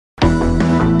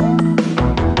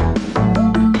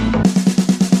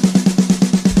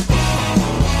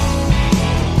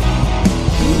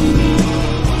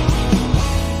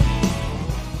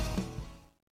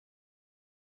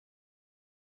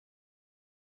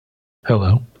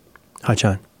Hello. Hi,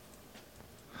 John.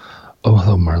 Oh,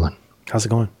 hello, Marlon. How's it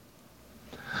going?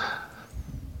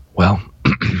 Well,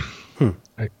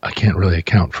 I can't really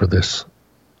account for this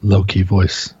low-key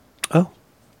voice Oh,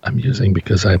 I'm using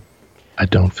because I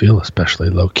don't feel especially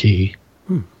low-key.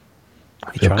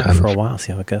 I tried it for a while,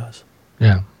 see how it goes.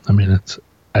 Yeah, I mean,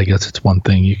 I guess it's one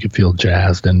thing you could feel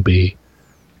jazzed and be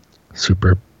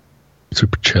super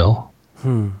chill.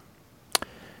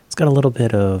 It's got a little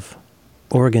bit of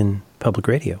Oregon Public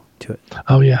Radio to it.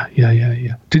 Oh, yeah.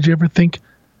 Did you ever think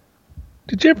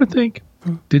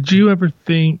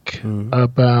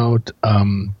about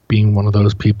being one of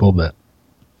those people that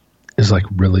is like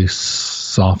really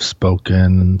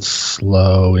soft-spoken and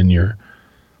slow in your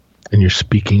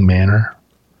speaking manner,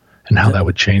 and how that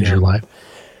would change your life?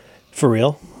 For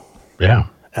real? Yeah.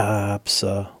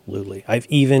 Absolutely. I've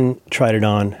even tried it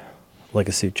on like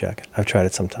a suit jacket. I've tried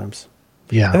it sometimes.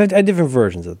 Yeah. I've had different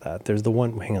versions of that. There's the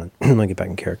one, hang on, let me get back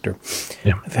in character.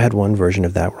 Yeah. I've had one version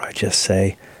of that where I just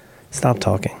say, stop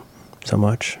talking so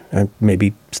much, and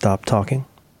maybe stop talking.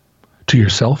 To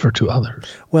yourself or to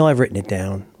others? Well, I've written it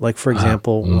down. Like, for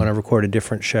example, when I record a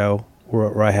different show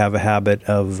where I have a habit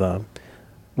of,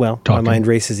 my mind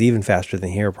races even faster than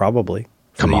here, probably.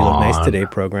 For Come the You Look on. Nice Today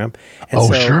program.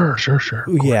 And Sure.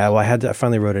 Yeah, well, I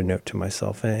finally wrote a note to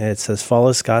myself, and it says,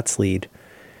 follow Scott's lead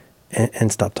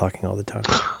and stop talking all the time.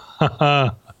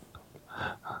 I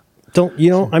get,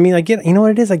 you know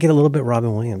what it is? I get a little bit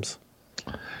Robin Williams.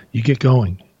 You get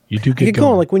going. You do I get get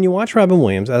going. Like when you watch Robin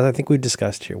Williams, as I think we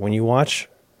discussed here, when you watch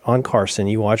on Carson,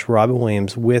 you watch Robin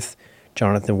Williams with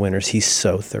Jonathan Winters, he's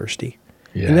so thirsty.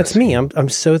 Yes. And that's me. I'm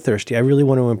so thirsty. I really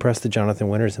want to impress the Jonathan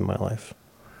Winters in my life.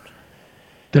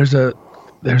 There's a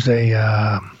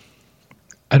I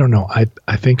don't know. I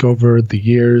think over the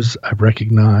years I've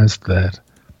recognized that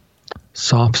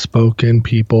soft-spoken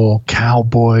people,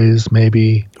 cowboys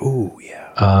maybe. Ooh, yeah.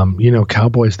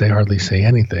 Cowboys, they hardly say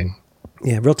anything.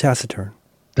 Yeah, real taciturn.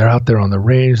 They're out there on the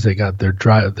range. They got their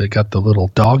they got the little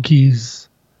doggies.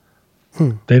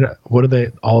 What do they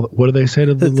say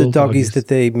to the little doggies that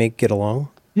they make get along?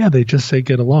 Yeah, they just say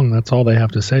get along. That's all they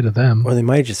have to say to them. Or they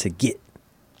might just say get.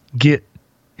 Get.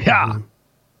 Yeah.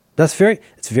 It's very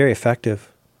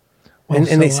effective. Well,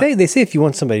 and they say if you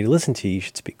want somebody to listen to you, you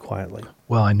should speak quietly.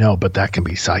 Well, I know, but that can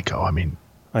be psycho. I mean,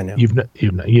 I know. You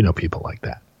know people like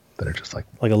that are just like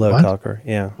a low what? talker.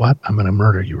 Yeah. What? I'm going to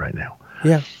murder you right now.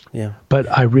 Yeah. But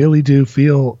I really do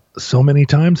feel so many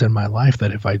times in my life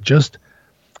that if I just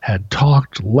had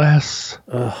talked less,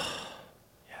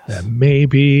 that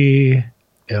maybe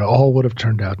it all would have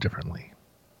turned out differently.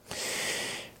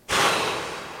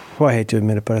 Well, I hate to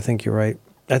admit it, but I think you're right.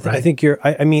 I think you're.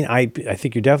 I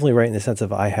think you're definitely right in the sense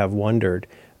of I have wondered,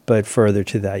 but further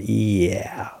to that,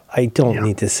 I don't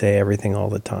need to say everything all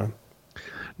the time.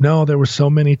 No, there were so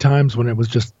many times when it was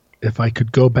just, if I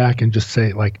could go back and just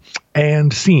say like,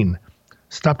 and scene,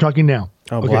 stop talking now.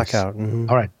 Oh, okay, blackout.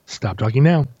 All right, stop talking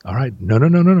now. All right, no,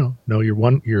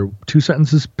 you're 2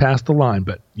 sentences past the line,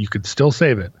 but you could still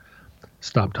save it.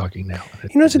 Stop talking now.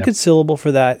 It's a good syllable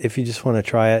for that. If you just want to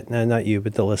try it, no, not you,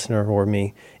 but the listener or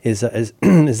me, is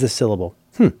this syllable.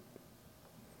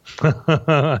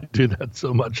 I do that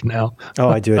so much now. Oh,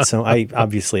 I do it so. I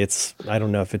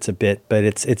don't know if it's a bit, but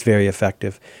it's very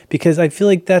effective because I feel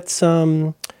like that's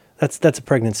a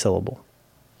pregnant syllable.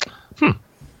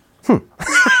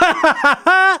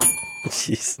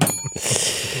 Jeez.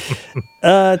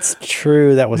 It's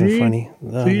true. That wasn't funny.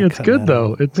 See, it's good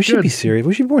though. We should be serious.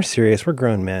 We should be more serious. We're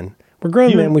grown men.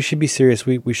 Men. We should be serious.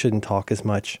 We shouldn't talk as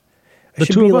much. The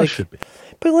two of us should be.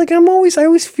 But like I always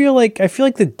feel like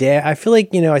the dad. I feel like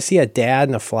I see a dad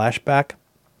in a flashback.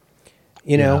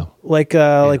 Like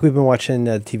we've been watching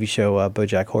the TV show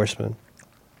BoJack Horseman.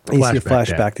 And you see a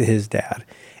flashback to his dad,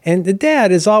 and the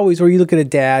dad is always. Or you look at a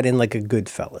dad in like a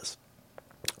Goodfellas,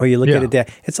 or you look at a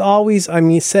dad. It's always.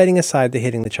 Setting aside the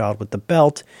hitting the child with the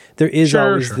belt, there is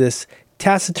always this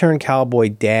taciturn cowboy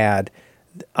dad.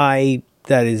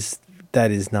 That is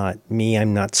not me.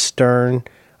 I'm not stern.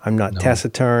 I'm not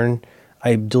taciturn.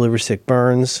 I deliver sick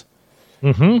burns.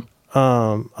 Mm-hmm.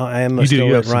 I am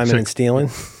still at rhyming and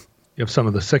stealing. You have some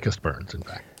of the sickest burns, in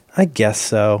fact. I guess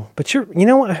so. But you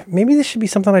know what? Maybe this should be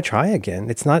something I try again.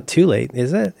 It's not too late,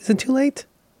 is it? Is it too late?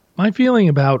 My feeling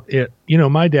about it,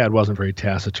 my dad wasn't very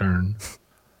taciturn,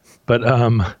 but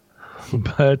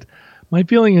my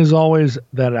feeling is always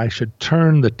that I should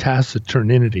turn the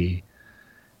taciturnity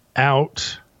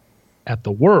out at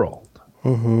the world.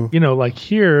 Mm-hmm. Like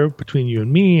here between you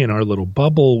and me and our little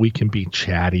bubble, we can be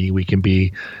chatty. We can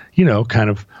be, kind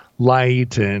of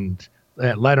light and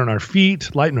light on our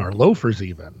feet, light in our loafers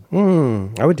even.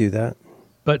 I would do that.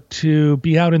 But to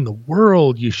be out in the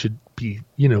world, you should be,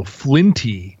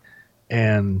 flinty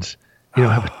and,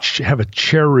 have a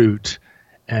cheroot.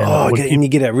 And and you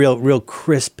get a real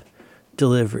crisp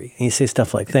delivery. And you say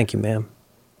stuff like, "Thank you, ma'am."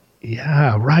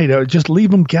 Yeah, right. Just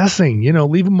leave them guessing,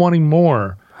 leave them wanting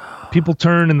more. People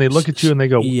turn and they look at you and they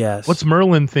go, yes. What's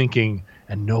Merlin thinking?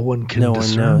 And no one can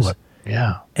discern what.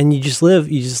 Yeah. And you just live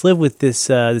with this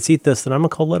ethos that I'm going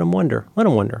to call let them wonder. Let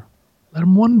them wonder. Let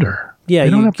them wonder. Yeah,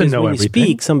 you don't have to know when everything. You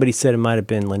speak, somebody said it might have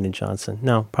been Lyndon Johnson.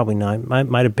 No, probably not.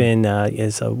 Might have been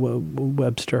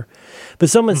Webster. But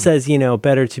someone says,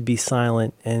 better to be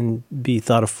silent and be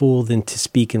thought a fool than to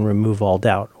speak and remove all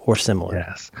doubt, or similar.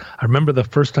 Yes. I remember the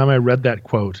first time I read that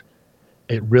quote,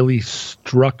 it really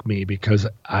struck me because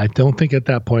I don't think at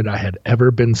that point I had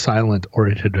ever been silent or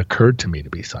it had occurred to me to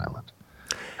be silent.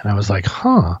 And I was like,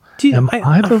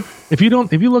 if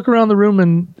you look around the room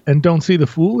and don't see the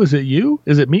fool, is it you?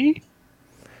 Is it me?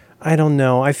 I don't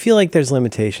know. I feel like there's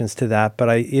limitations to that, but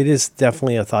it is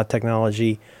definitely a thought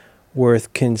technology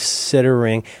worth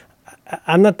considering.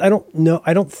 I don't know.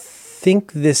 I don't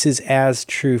think this is as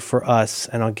true for us,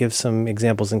 and I'll give some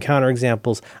examples and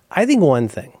counterexamples. I think one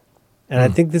thing, and I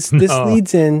think this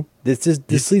leads in.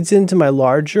 This leads into my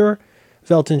larger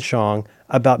Weltanschauung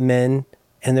about men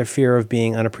and their fear of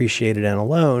being unappreciated and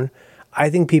alone. I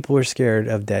think people are scared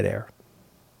of dead air,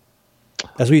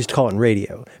 as we used to call it in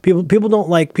radio.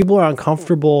 People are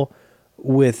uncomfortable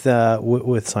with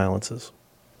silences.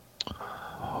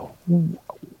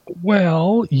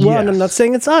 Well, yes. Well, and I'm not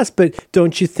saying it's us, but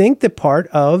don't you think that part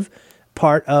of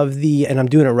the, and I'm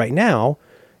doing it right now,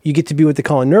 you get to be what they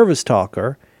call a nervous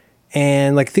talker,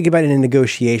 and think about it in a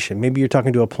negotiation. Maybe you're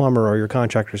talking to a plumber or your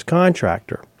contractor's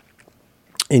contractor,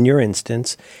 in your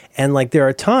instance, and there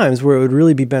are times where it would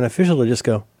really be beneficial to just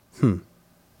go, Do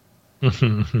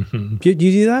you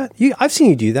do that? I've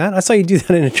seen you do that. I saw you do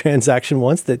that in a transaction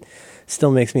once that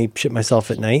still makes me shit myself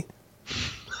at night.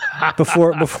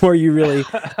 Before you really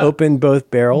opened both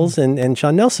barrels, and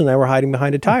Sean Nelson and I were hiding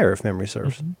behind a tire, if memory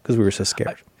serves, because we were so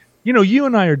scared. You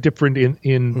and I are different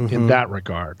in that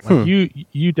regard.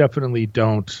 You definitely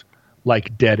don't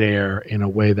like dead air in a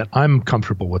way that I'm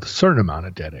comfortable with a certain amount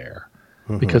of dead air,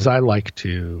 because I like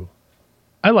to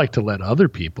let other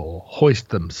people hoist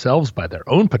themselves by their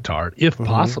own petard, if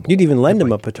possible. You'd even lend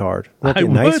them a petard. That'd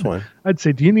be a nice one. I'd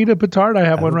say, "Do you need a petard? I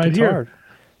have one right here."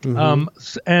 And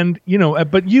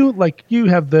but you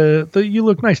have the you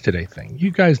look nice today thing.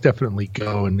 You guys definitely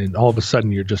go, and then all of a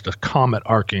sudden you're just a comet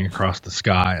arcing across the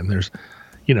sky, and there's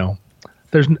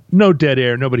no dead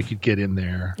air. Nobody could get in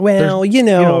there. Well,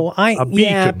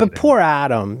 but poor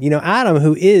Adam. Adam,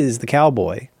 who is the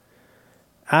cowboy.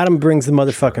 Adam brings the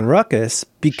motherfucking ruckus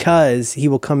because he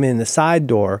will come in the side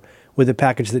door with a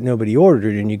package that nobody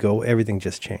ordered, and you go, everything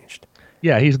just changed.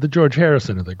 Yeah, he's the George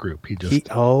Harrison of the group. He slips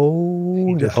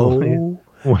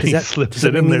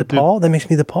it in there. Paul? That makes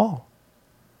me the Paul.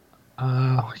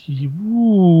 Well,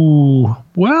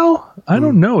 I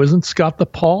don't know. Isn't Scott the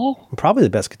Paul? I'm probably the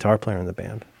best guitar player in the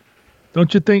band.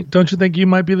 Don't you think you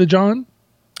might be the John?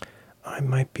 I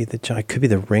might be the John. I could be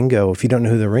the Ringo, if you don't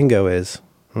know who the Ringo is.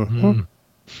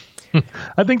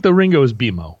 I think the Ringo is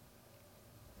BMO.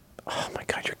 Oh my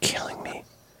God, you're killing me.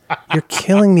 You're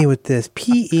killing me with this.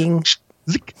 Peeing.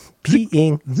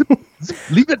 Peeing.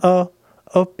 Leave it. Oh,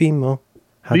 BMO.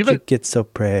 How'd you get so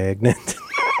pregnant?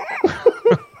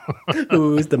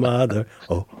 Who's the mother?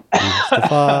 Oh, who's the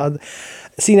father?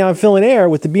 See, now I'm filling air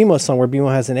with the BMO song where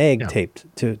BMO has an egg taped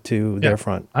to their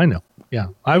front. I know. Yeah.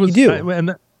 I was. You do.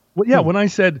 When I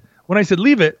said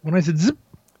leave it, when I said zip.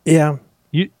 Yeah.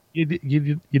 You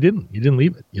didn't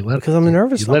leave it. You let it. Because I'm a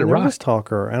nervous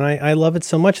talker, and I love it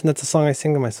so much, and that's a song I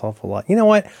sing to myself a lot. You know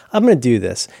what? I'm going to do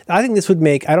this. I think this would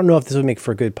make, I don't know if this would make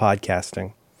for good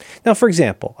podcasting. Now, for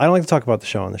example, I don't like to talk about the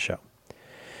show on the show.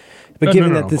 But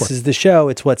given that this is the show,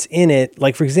 it's what's in it.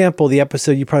 Like, for example, the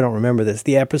episode, you probably don't remember this,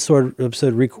 the episode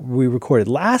we recorded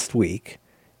last week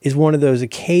is one of those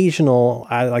occasional,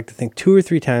 I like to think 2 or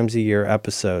 3 times a year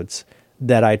episodes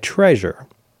that I treasure.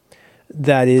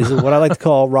 That is what I like to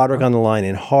call Roderick on the line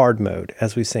in hard mode,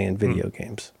 as we say in video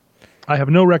games. I have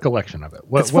no recollection of it.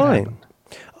 What fine. Happened?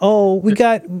 Oh, we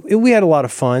had a lot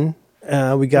of fun.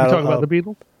 We got talk about the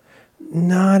Beatles?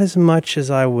 Not as much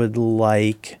as I would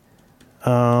like.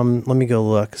 Let me go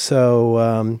look.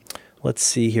 So let's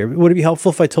see here. Would it be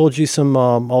helpful if I told you some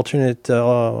alternative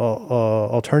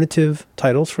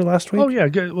titles for last week? Oh yeah,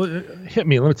 hit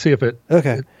me. Let's see if it.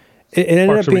 Okay. It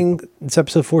ended up being, it's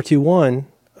episode 421.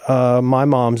 My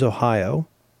Mom's Ohio.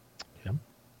 Yeah.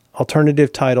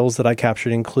 Alternative titles that I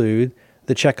captured include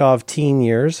The Chekhov Teen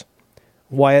Years,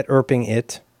 Wyatt Earping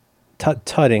It,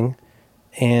 Tut-Tutting,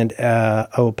 and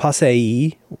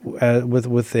Pasei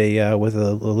with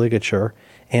a ligature,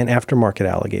 and aftermarket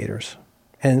alligators.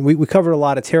 And we covered a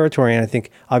lot of territory, and I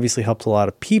think obviously helped a lot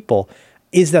of people.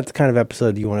 Is that the kind of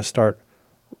episode you want to start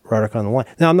Roderick on the Line?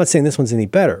 Now, I'm not saying this one's any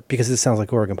better because it sounds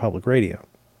like Oregon Public Radio.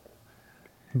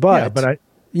 But I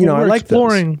like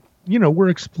exploring. We're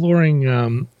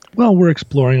exploring. We're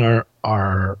exploring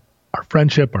our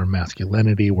friendship, our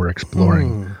masculinity. We're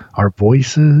exploring our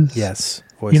voices. Yes,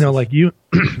 voices. Like you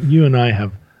and I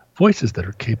have voices that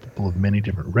are capable of many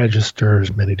different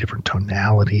registers, many different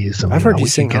tonalities. I've heard you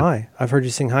sing high. I've heard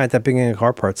you sing high at that beginning of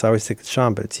car parts. I always think it's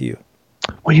Sean, but it's you.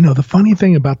 Well, the funny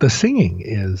thing about the singing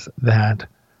is that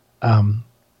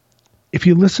if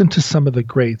you listen to some of the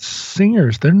great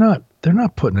singers, they're not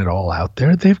putting it all out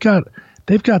there. They've got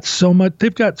so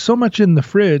much in the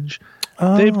fridge.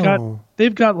 Oh.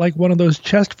 They've got like one of those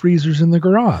chest freezers in the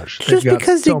garage. Just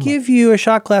because they give you a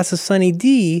shot glass of Sunny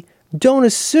D, don't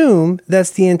assume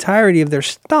that's the entirety of their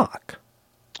stock.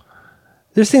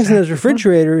 There's things in the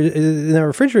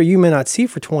refrigerator you may not see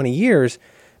for 20 years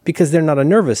because they're not a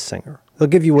nervous singer. They'll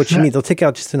give you what you need. They'll take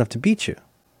out just enough to beat you.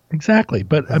 Exactly.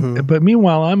 But but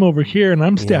meanwhail, I'm over here and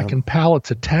I'm stacking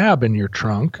pallets of Tab in your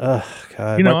trunk. Oh,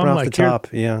 God. I'm off like, the top.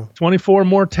 Yeah. 24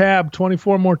 more Tab.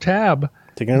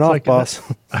 Taking it off, boss.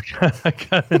 I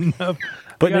got enough.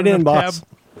 Putting it in, boss.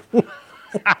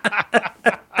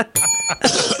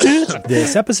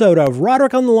 This episode of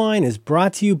Roderick on the Line is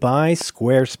brought to you by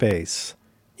Squarespace.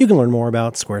 You can learn more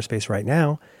about Squarespace right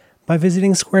now by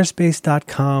visiting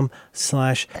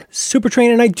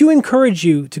squarespace.com/supertrain. And I do encourage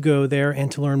you to go there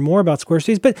and to learn more about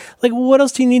Squarespace. But what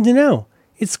else do you need to know?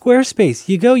 It's Squarespace.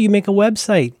 You go, you make a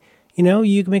website.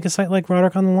 You can make a site like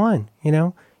Roderick on the Line.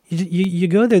 You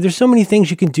go there. There's so many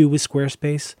things you can do with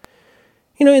Squarespace.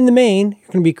 In the main, you're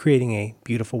going to be creating a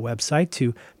beautiful website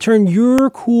to turn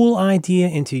your cool idea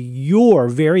into your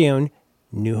very own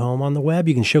new home on the web.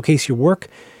 You can showcase your work.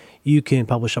 You can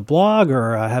publish a blog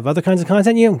or have other kinds of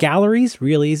content. Galleries,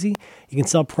 real easy. You can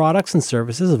sell products and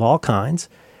services of all kinds.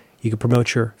 You can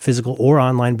promote your physical or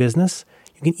online business.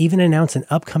 You can even announce an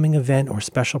upcoming event or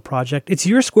special project. It's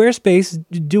your Squarespace.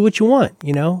 Do what you want.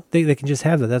 They can just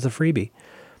have that. That's a freebie.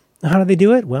 How do they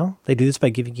do it? Well, they do this by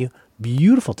giving you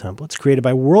beautiful templates created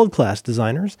by world-class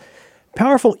designers,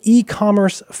 powerful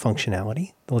e-commerce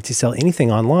functionality that lets you sell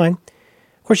anything online.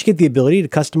 Of course, you get the ability to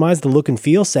customize the look and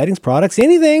feel, settings, products,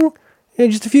 anything.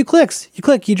 Just a few clicks. You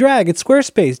click, you drag. It's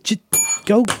Squarespace.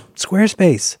 Go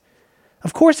Squarespace.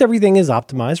 Of course, everything is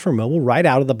optimized for mobile right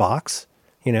out of the box.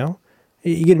 You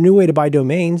get a new way to buy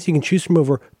domains. You can choose from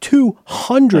over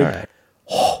 200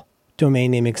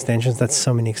 domain name extensions. That's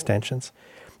so many extensions.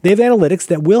 They have analytics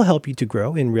that will help you to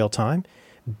grow in real time,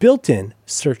 built-in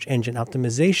search engine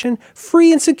optimization,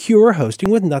 free and secure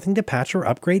hosting with nothing to patch or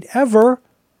upgrade ever.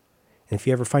 And if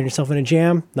you ever find yourself in a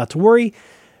jam, not to worry.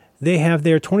 They have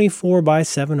their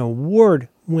 24/7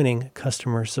 award-winning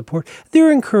customer support.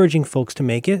 They're encouraging folks to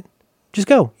make it. Just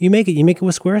go. You make it. You make it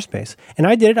with Squarespace. And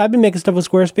I did it. I've been making stuff with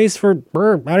Squarespace for,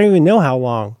 I don't even know how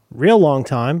long. Real long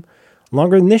time.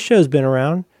 Longer than this show's been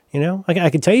around. I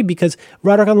can tell you because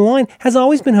Roderick on the Line has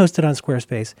always been hosted on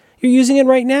Squarespace. You're using it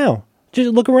right now.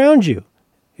 Just look around you.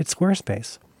 It's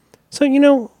Squarespace.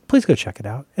 So, please go check it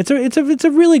out. It's a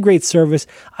really great service.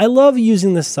 I love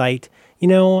using the site.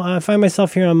 I find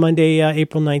myself here on Monday,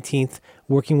 April 19th,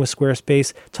 working with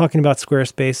Squarespace, talking about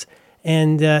Squarespace,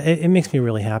 and it makes me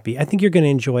really happy. I think you're going to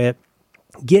enjoy it.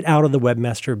 Get out of the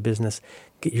webmaster business.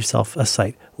 Get yourself a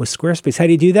site with Squarespace. How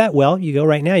do you do that? Well, you go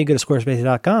right now. You go to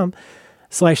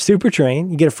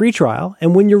squarespace.com/supertrain. You get a free trial.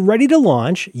 And when you're ready to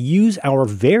launch, use our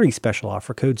very special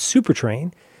offer code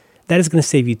SUPERTRAIN. That is going to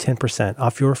save you 10%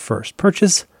 off your first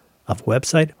purchase of a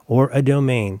website or a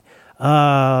domain.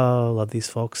 Love these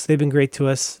folks. They've been great to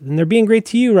us, and they're being great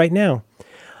to you right now.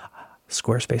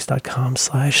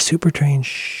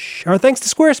 Squarespace.com/supertrain. Our thanks to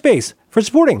Squarespace for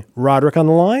supporting Roderick on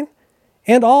the Line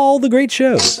and all the great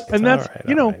shows. And that's,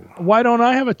 why don't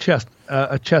I have a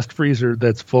chest freezer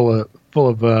that's full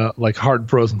of like hard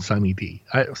frozen Sunny D?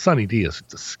 Sunny D is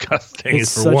disgusting. It's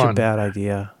such a bad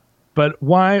idea. But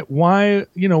why?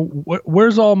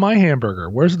 Where's all my hamburger?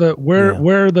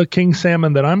 Where are the king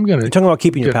salmon that I'm gonna? You're talking about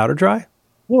keeping your powder dry?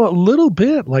 Well, a little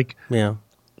bit. Like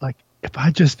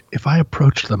if I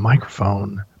approached the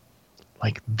microphone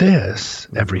like this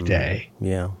every day.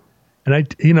 Yeah. And I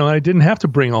didn't have to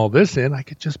bring all this in. I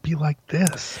could just be like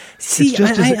this. See,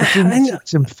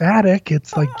 it's emphatic.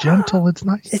 It's like gentle. It's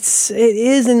nice. It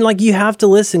is, and you have to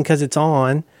listen because it's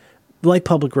on, like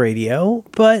public radio.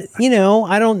 But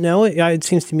I don't know. It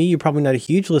seems to me you're probably not a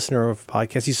huge listener of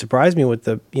podcasts. You surprised me with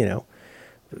the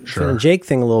Finn and Jake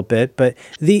thing a little bit, but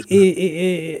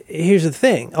here's the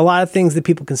thing. A lot of things that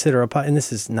people consider and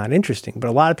this is not interesting, but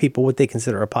a lot of people, what they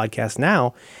consider a podcast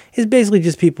now is basically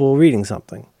just people reading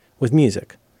something with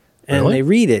music. And they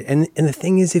read it. And the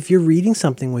thing is, if you're reading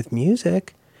something with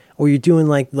music or you're doing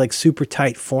like super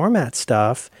tight format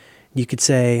stuff, you could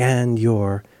say, and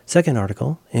your second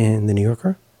article in the New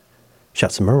Yorker,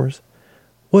 Shouts and Murmurs,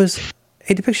 was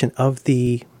a depiction of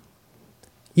the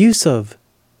use of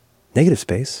negative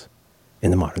space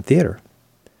in the modern theater.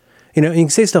 You know, you can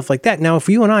say stuff like that. Now, if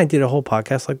you and I did a whole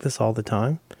podcast like this all the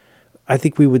time, I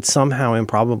think we would somehow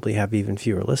improbably have even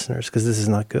fewer listeners because this is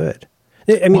not good.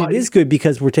 I mean, it is good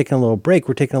because we're taking a little break.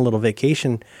 We're taking a little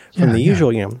vacation from the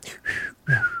usual, you know.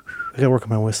 I got to work on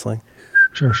my whistling.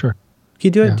 Sure. Can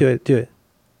you do it? Yeah. Do it.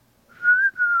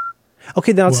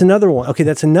 Okay, now it's another one. Okay,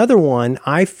 that's another one.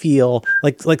 I feel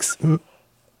like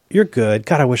you're good.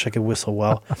 God, I wish I could whistle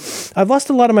well. I've lost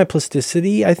a lot of my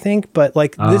plasticity, I think, but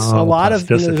like this, a lot of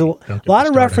there's a lot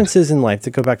of references in life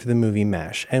that go back to the movie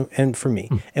MASH, and for me,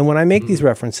 and when I make these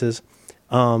references,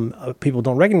 people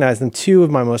don't recognize them. Two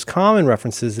of my most common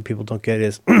references that people don't get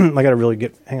is I got to really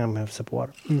get. Hang on, I'm gonna have a sip of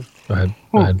water. Go ahead.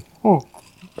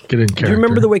 Get in character. Do you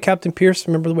remember the way Captain Pierce?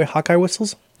 Remember the way Hawkeye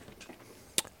whistles?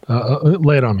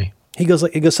 Lay it on me. He goes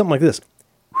something like this.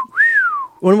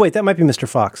 Oh, wait, that might be Mr.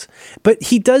 Fox. But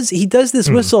he does this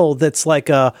whistle that's like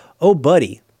oh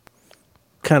buddy,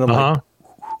 kind of like.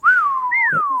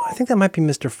 I think that might be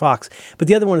Mr. Fox. But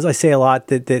the other one is I say a lot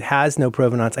that has no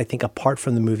provenance. I think apart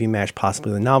from the movie MASH,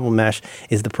 possibly the novel MASH,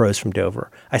 is The Pros from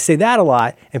Dover. I say that a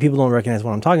lot, and people don't recognize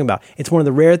what I'm talking about. It's one of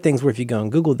the rare things where if you go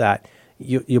and Google that,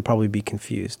 you'll probably be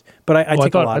confused. But I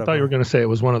take a lot of. I thought you were going to say it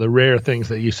was one of the rare things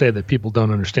that you say that people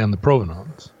don't understand the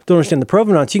provenance. Don't understand the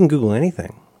provenance. You can Google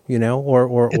anything. You know,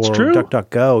 or true.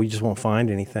 DuckDuckGo, you just won't find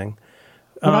anything.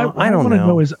 I don't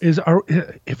know.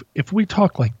 If we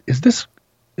talk like, is this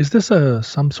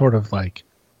some sort of like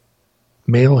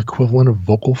male equivalent of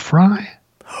vocal fry?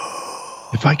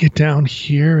 If I get down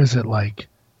here, is it like,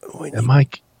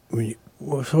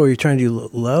 so are you trying to do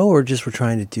low, or just we're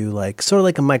trying to do like sort of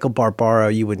like a Michael Barbaro?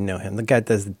 You wouldn't know him. The guy that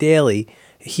does the Daily.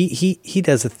 He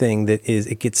does a thing that is,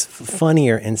 it gets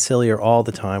funnier and sillier all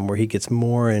the time, where he gets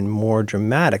more and more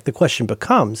dramatic. The question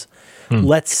becomes,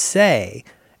 let's say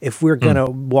if we're going to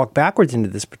walk backwards into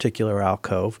this particular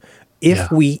alcove,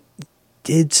 if we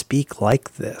did speak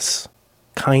like this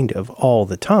kind of all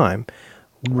the time,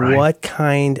 what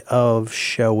kind of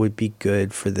show would be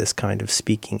good for this kind of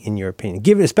speaking, in your opinion?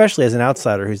 Given, especially as an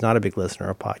outsider who's not a big listener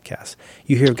of podcasts,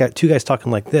 you hear two guys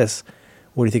talking like this.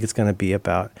 What do you think it's going to be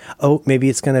about? Oh, maybe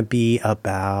it's going to be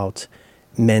about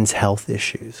men's health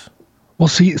issues. Well,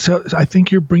 see, so I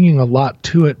think you're bringing a lot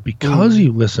to it because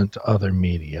you listen to other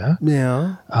media.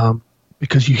 Yeah.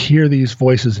 Because you hear these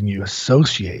voices and you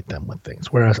associate them with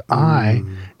things. Whereas I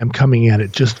am coming at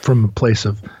it just from a place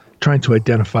of trying to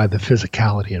identify the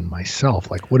physicality in myself.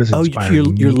 Like, what is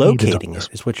inspiring you're locating it,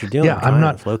 is what you're doing. Yeah, I'm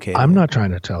not trying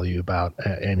to tell you about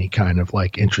any kind of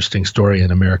like interesting story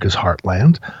in America's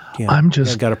heartland. Yeah. I'm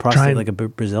just got a prostate like a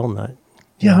Brazil nut.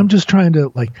 Yeah, I'm just trying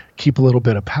to like keep a little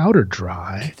bit of powder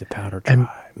dry. Keep the powder dry.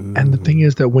 And the thing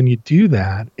is that when you do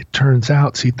that, it turns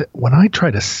out, when I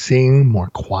try to sing more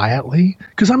quietly,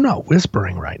 because I'm not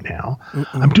whispering right now,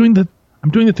 I'm doing the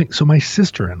thing. So my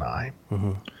sister and I,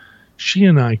 she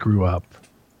and I grew up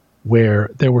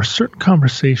where there were certain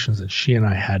conversations that she and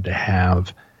I had to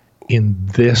have in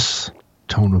this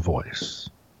tone of voice.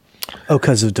 Oh,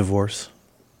 because of divorce.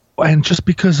 And just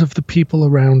because of the people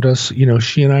around us, you know,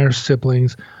 she and I are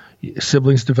siblings.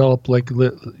 Siblings develop like,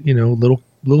 little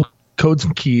codes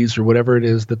and keys or whatever it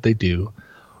is that they do.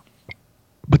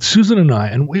 But Susan and I,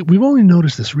 and we've only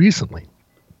noticed this recently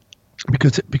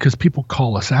because people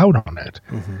call us out on it.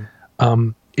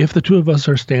 If the two of us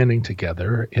are standing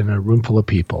together in a room full of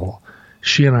people,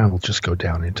 she and I will just go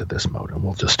down into this mode and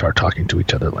we'll just start talking to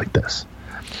each other like this.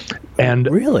 And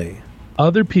really?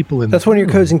 Other people in that's one of your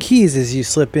codes and keys is you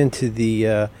slip into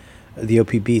the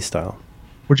OPB style.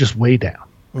 We're just way down.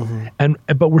 But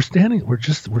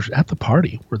we're at the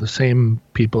party. We're the same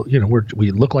people, you know,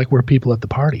 we look like we're people at the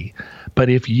party. But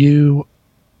if you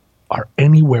are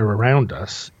anywhere around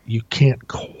us, you can't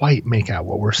quite make out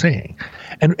what we're saying.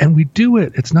 And we do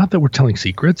it. It's not that we're telling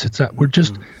secrets. It's that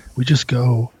we just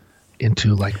go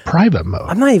into like private mode.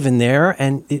 I'm not even there,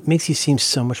 and it makes you seem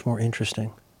so much more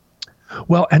interesting.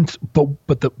 Well,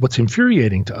 but what's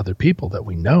infuriating to other people that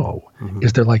we know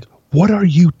is they're like, "What are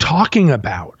you talking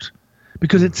about?"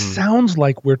 Because it sounds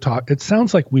like it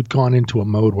sounds like we've gone into a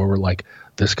mode where we're like,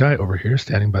 "This guy over here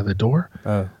standing by the door,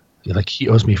 Like he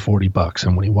owes me $40,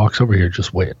 and when he walks over here,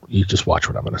 just wait. You just watch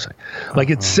what I'm going to say. Like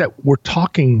it's set. We're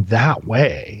talking that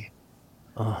way,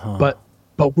 but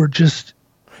we're just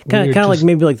kind of like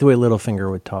maybe like the way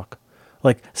Littlefinger would talk,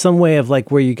 like some way of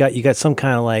like where you got some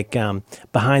kind of like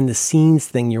behind the scenes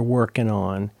thing you're working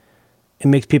on. It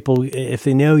makes people, if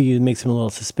they know you, it makes them a little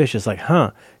suspicious. Like,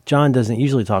 John doesn't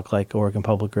usually talk like Oregon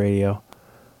Public Radio,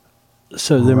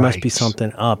 so there must be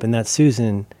something up. And that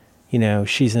Susan,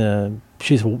 she's a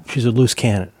loose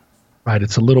cannon. Right.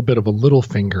 It's a little bit of a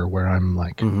Littlefinger where I'm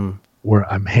like,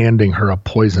 where I'm handing her a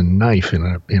poison knife in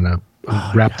a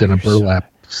wrapped in a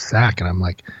burlap sack, and I'm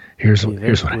like, here's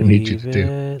what I need you to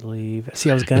do. See,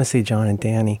 I was gonna say John and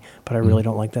Danny, but I really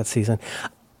don't like that season.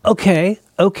 Okay.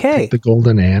 Take the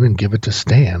Golden Ann and give it to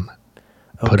Stan.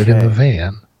 Put it in the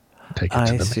van. Take it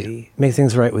to the van. Make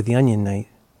things right with the Onion Knight.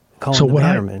 Call him the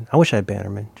Bannerman. I wish I had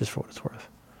Bannerman, just for what it's worth.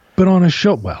 But on a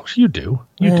show, well, you do.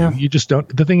 You do. You just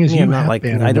don't. The thing is, you have like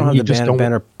Bannerman. I don't have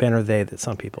the banner they that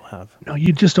some people have. No,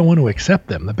 you just don't want to accept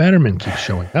them. The Bannerman keeps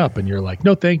showing up, and you're like,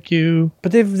 no, thank you.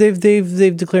 But they've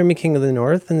declared me king of the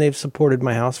North, and they've supported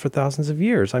my house for thousands of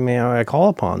years. I mean, I call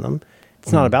upon them.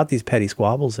 It's not about these petty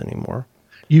squabbles anymore.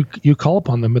 You call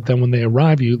upon them, but then when they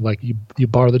arrive, you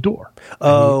bar the door.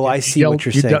 Oh, I see what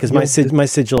you're saying. Because my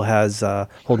sigil has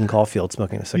Holden Caulfield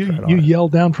smoking a cigarette. You yell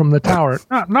down from the tower.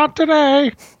 Not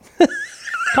today.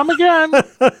 Come again.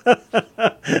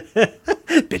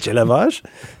 Bitch lavage.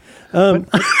 But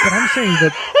I'm saying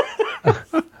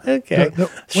that. Okay.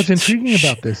 What's intriguing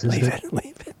about this is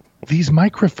these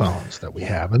microphones that we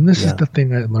have, and this is the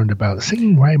thing I learned about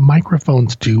singing, right?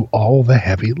 Microphones do all the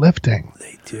heavy lifting.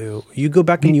 They do. You go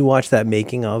back and you watch that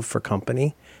making of for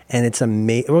Company, and it's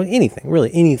amazing. Well,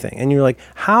 anything. And you're like,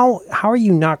 how are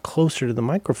you not closer to the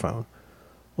microphone?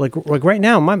 Like right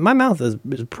now, my mouth is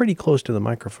pretty close to the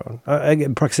microphone. I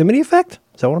get proximity effect?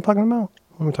 Is that what I'm talking about?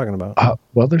 What am I talking about?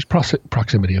 Well, there's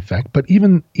proximity effect, but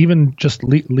even just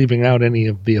leaving out any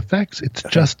of the effects, it's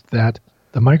just that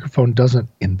the microphone doesn't,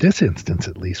 in this instance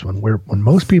at least, when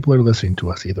most people are listening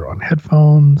to us either on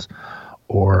headphones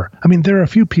or, I mean, there are a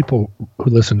few people who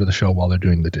listen to the show while they're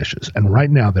doing the dishes, and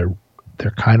right now they're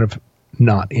kind of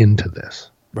not into this,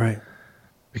 right?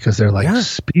 Because they're like,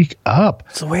 speak up.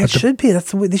 That's the way it should be.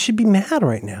 That's the way they should be mad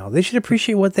right now. They should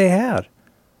appreciate what they had.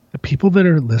 The people that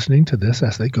are listening to this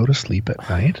as they go to sleep at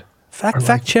night,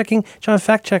 fact checking, John.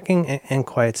 Fact checking and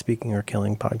quiet speaking are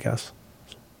killing podcasts.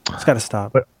 It's got to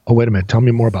stop. But, wait a minute. Tell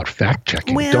me more about fact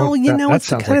checking. Well, it's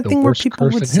the kind of thing where people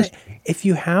would say, if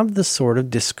you have the sort of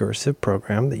discursive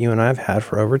program that you and I have had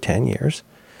for over 10 years,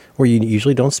 where you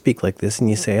usually don't speak like this and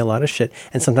you say a lot of shit,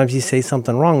 and sometimes you say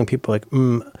something wrong and people are like,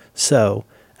 so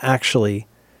actually,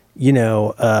 I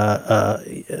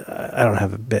don't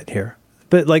have a bit here.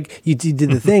 But like you did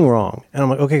the thing wrong. And I'm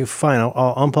like, okay, fine.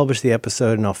 I'll unpublish the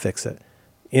episode and I'll fix it.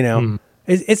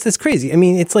 It's crazy. I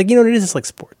mean, it's like, it is. It's like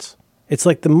sports. It's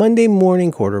like the Monday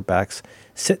morning quarterbacks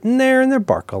sitting there in their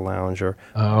Barca lounger.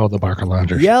 Oh, the Barca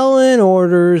loungers. Yelling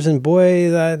orders, and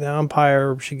boy, that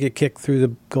umpire should get kicked through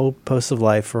the goalposts of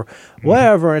life or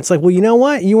whatever. And it's like, well, you know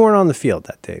what? You weren't on the field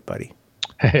that day, buddy.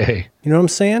 Hey. You know what I'm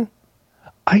saying?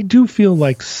 I do feel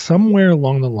like somewhere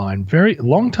along the line, very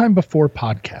long time before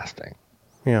podcasting,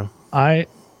 I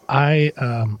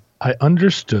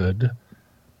understood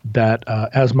that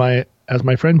as my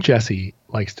friend Jessie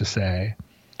likes to say,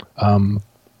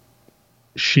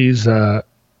 she's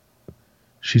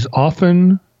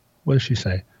often, what does she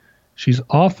say? She's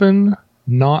often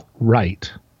not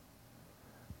right,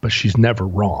 but she's never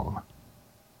wrong.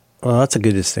 Well, that's a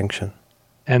good distinction.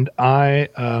 And I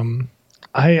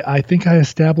think I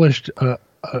established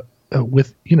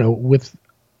with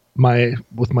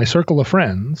my circle of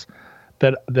friends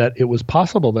that it was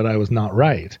possible that I was not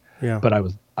right, but I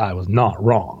was not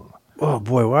wrong. Oh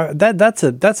boy, that's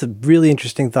a really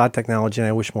interesting thought technology, and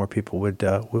I wish more people would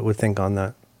think on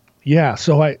that. Yeah,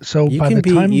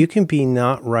 you can be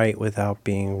not right without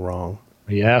being wrong.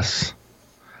 Yes,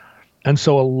 and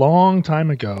so a long time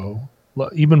ago,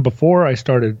 even before I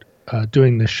started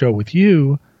doing this show with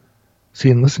you. See,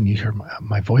 and listen, you hear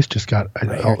my voice just started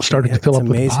to fill up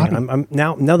with body. I'm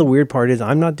now the weird part is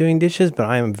I'm not doing dishes, but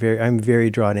I'm very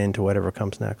drawn into whatever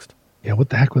comes next. Yeah, what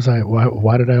the heck was I?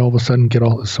 Why did I all of a sudden get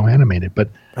all so animated? But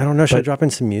I don't know. Should I drop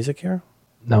in some music here?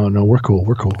 No, we're cool.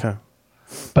 Okay.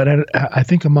 But I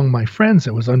think among my friends,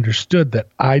 it was understood that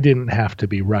I didn't have to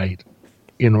be right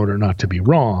in order not to be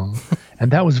wrong,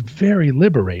 and that was very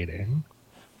liberating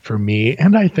for me,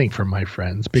 and I think for my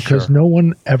friends, because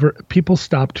people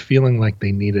stopped feeling like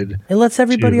they needed. It lets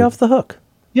everybody off the hook.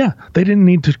 Yeah, they didn't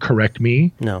need to correct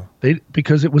me. No,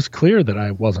 because it was clear that I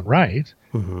wasn't right.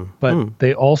 Mm-hmm. But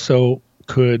they also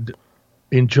could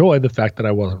enjoy the fact that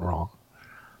I wasn't wrong.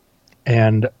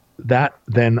 And that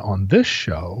then on this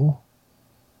show,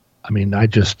 I mean, I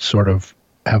just sort of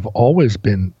have always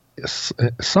been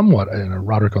somewhat in a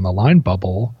Roderick on the Line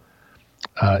bubble,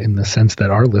 in the sense that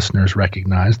our listeners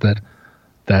recognize that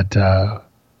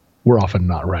we're often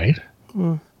not right,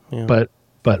 but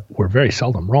we're very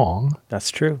seldom wrong. That's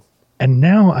true. And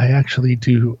now I actually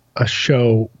do a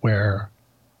show where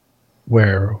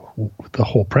the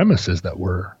whole premise is that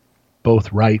we're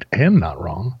both right and not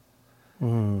wrong.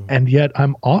 And yet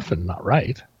I'm often not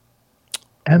right.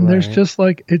 And there's just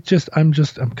like, I'm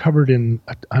covered in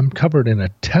a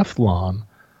Teflon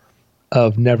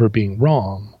of never being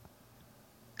wrong,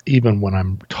 even when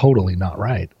I'm totally not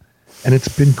right. And it's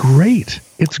been great.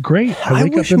 It's great. I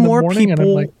wake up in the morning and I'm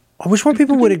like, I wish more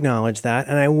people would acknowledge that.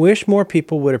 And I wish more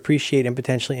people would appreciate and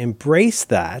potentially embrace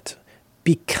that,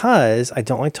 because I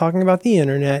don't like talking about the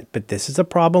internet, but this is a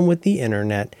problem with the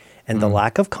internet and the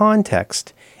lack of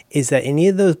context is that any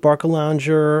of those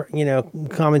Barcalounger,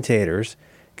 commentators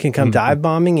can come dive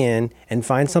bombing in and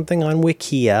find something on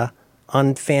Wikia,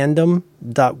 on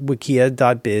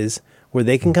fandom.wikia.biz, where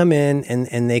they can come in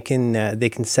and they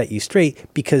can set you straight,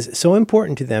 because so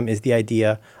important to them is the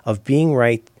idea of being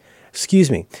right.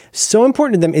 So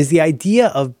important to them is the idea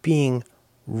of being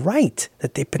right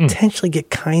that they potentially get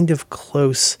kind of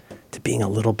close to being a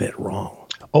little bit wrong.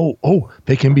 Oh,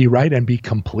 they can be right and be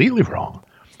completely wrong.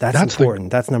 That's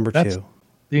important. That's number two.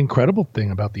 The incredible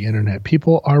thing about the internet.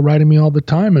 People are writing me all the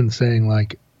time and saying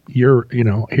like, you're,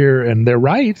 here, and they're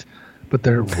right, but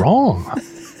they're wrong.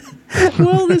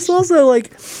 Well, there's also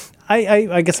like,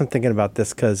 I guess I'm thinking about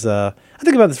this because I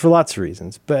think about this for lots of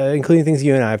reasons, but including things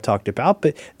you and I have talked about.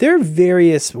 But there are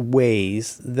various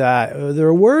ways that there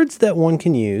are words that one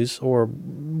can use, or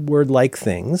word-like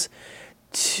things,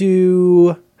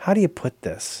 to, how do you put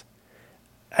this?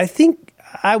 I think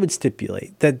I would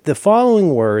stipulate that the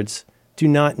following words do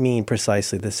not mean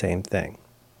precisely the same thing.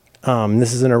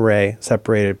 This is an array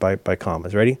separated by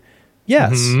commas. Ready?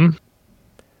 Yes. Mm-hmm.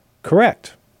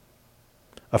 Correct.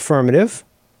 Affirmative.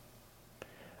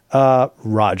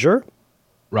 Roger.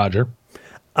 Roger.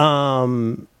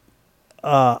 I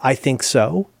think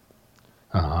so.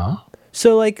 Uh-huh.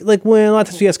 So like when a lot of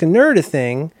times you ask a nerd a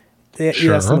thing,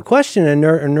 you ask them a question, and a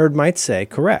nerd might say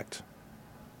correct.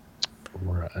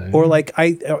 Right. Or like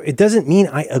it doesn't mean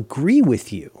I agree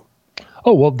with you.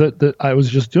 Oh, well, I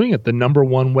was just doing it. The number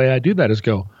one way I do that is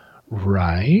go,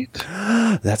 right.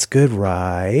 That's good,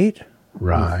 right.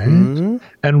 Right. Mm-hmm.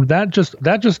 And that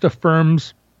just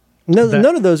affirms. None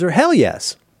of those are hell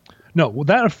yes. No,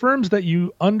 that affirms that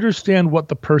you understand what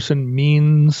the person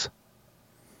means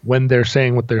when they're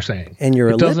saying what they're saying. And your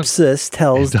ellipsis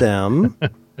tells them,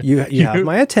 you have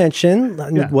my attention.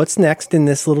 Yeah. What's next in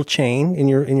this little chain, in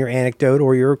your anecdote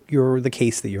or the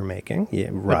case that you're making? Yeah,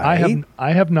 right.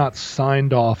 I have not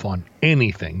signed off on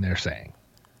anything they're saying.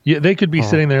 Yeah, they could be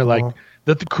sitting there like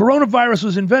that the coronavirus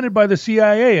was invented by the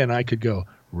CIA, and I could go,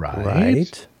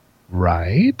 right.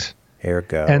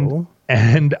 Ergo.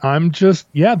 And I'm just,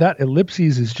 that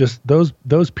ellipses is just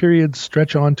those periods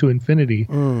stretch on to infinity.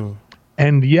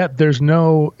 And yet there's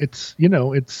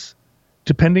it's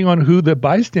depending on who the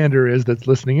bystander is that's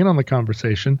listening in on the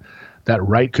conversation, that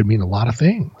right could mean a lot of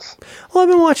things. Well, I've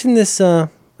been watching this,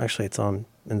 actually it's on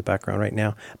in the background right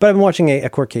now, but I've been watching a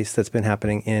court case that's been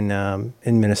happening in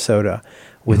Minnesota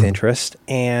with interest.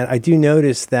 And I do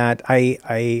notice that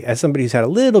I, as somebody who's had a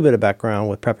little bit of background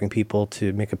with prepping people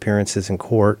to make appearances in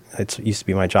court, it used to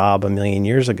be my job a million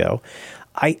years ago.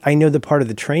 I know that part of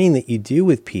the training that you do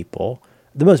with people,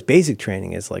 the most basic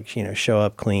training is like, show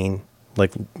up clean,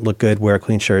 like look good, wear a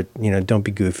clean shirt, don't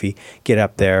be goofy, get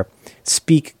up there,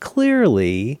 speak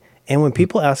clearly. And when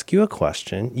people ask you a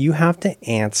question, you have to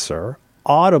answer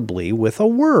audibly with a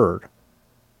word.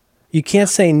 You can't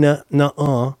say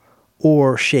nuh-uh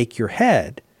or shake your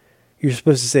head. You're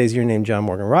supposed to say, is your name John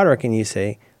Morgan Roderick? And you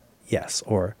say yes,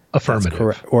 or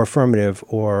affirmative, or affirmative,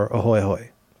 or ahoy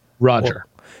hoy. Roger.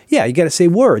 Yeah, you got to say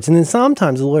words. And then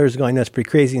sometimes the lawyers are going, no, it's pretty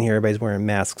crazy in here. Everybody's wearing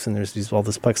masks and there's all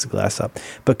this plexiglass up.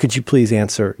 But could you please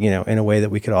answer, in a way that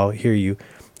we could all hear you,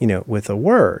 with a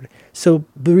word. So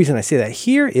the reason I say that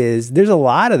here is there's a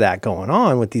lot of that going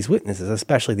on with these witnesses,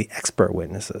 especially the expert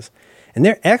witnesses. And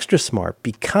they're extra smart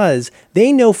because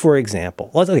they know, for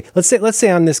example, let's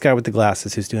say I'm this guy with the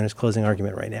glasses who's doing his closing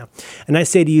argument right now. And I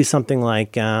say to you something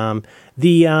like, on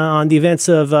the events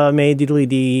of May D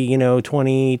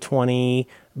 2020,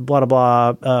 blah,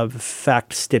 blah, blah,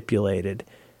 fact stipulated.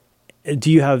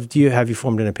 Do you have you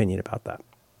formed an opinion about that?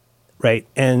 Right.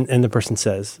 And the person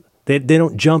says, they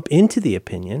don't jump into the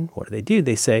opinion. What do?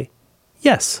 They say,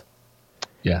 yes.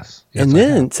 Yes. And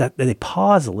then they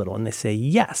pause a little and they say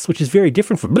yes, which is very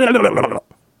different from blah, blah, blah, blah,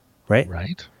 right?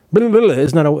 Right. Blah, blah, blah,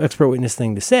 it's not an expert witness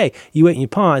thing to say. You wait and you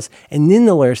pause, and then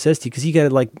the lawyer says to you, because you got to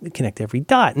like connect every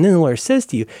dot, and then the lawyer says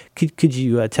to you, could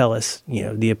you tell us,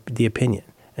 the opinion?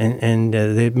 And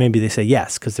maybe they say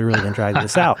yes because they're really going to drag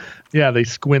this out. Yeah, they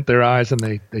squint their eyes and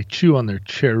they chew on their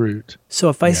cheroot. So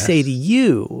if I say to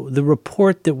you, the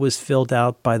report that was filled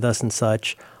out by thus and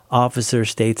such officer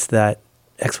states that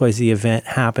XYZ event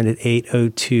happened at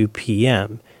 8:02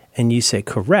 p.m., and you say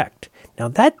correct. Now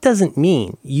that doesn't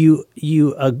mean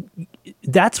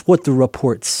that's what the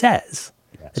report says.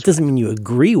 It doesn't mean you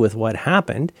agree with what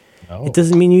happened. No. It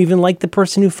doesn't mean you even like the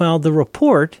person who filed the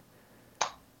report.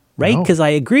 Right? Because I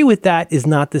agree with that is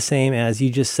not the same as you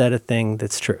just said a thing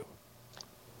that's true.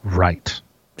 Right.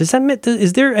 Does that mean,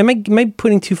 am I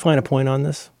putting too fine a point on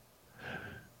this?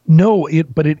 No,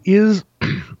 but it is,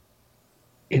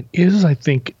 I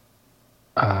think.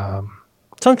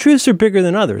 Some truths are bigger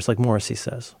than others, like Morrissey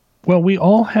says. Well, we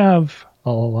all have,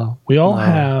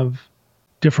 have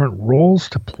different roles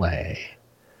to play.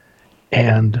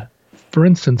 And for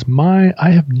instance, I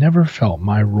have never felt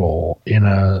my role in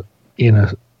a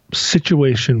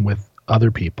situation with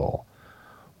other people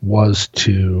was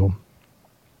to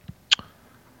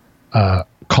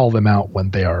call them out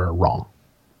when they are wrong.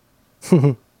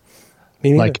 Me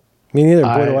neither. Me neither.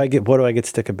 What do I get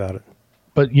stick about it?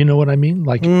 But you know what I mean?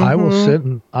 Like I will sit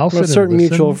and I'll sit. A certain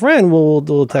mutual friend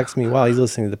will text me while he's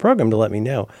listening to the program to let me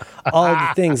know all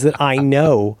the things that I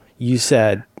know you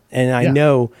said, and I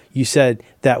know you said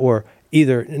that were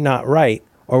either not right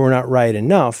or were not right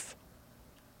enough.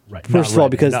 Right. First of all,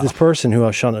 because this person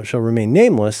who shall remain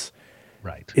nameless,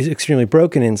 is extremely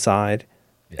broken inside,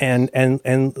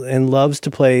 and loves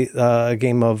to play a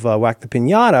game of whack the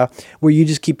pinata, where you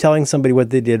just keep telling somebody what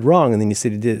they did wrong, and then you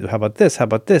say, "How about this? How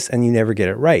about this?" and you never get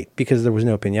it right because there was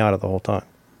no pinata the whole time.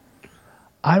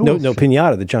 No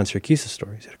pinata. The John Syracuse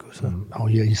story. Oh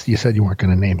yeah, you said you weren't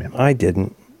going to name him. I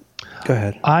didn't. Go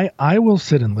ahead. I will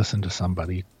sit and listen to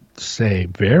somebody say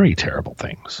very terrible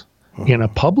things. In a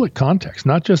public context,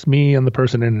 not just me and the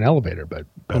person in an elevator, but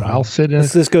I'll sit in.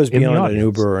 This goes beyond an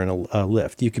Uber and a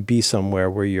Lyft. You could be somewhere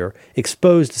where you're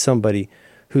exposed to somebody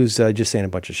who's just saying a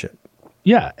bunch of shit.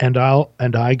 Yeah, and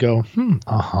I go,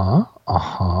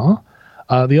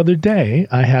 The other day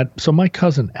my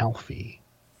cousin Alfie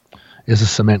is a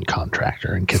cement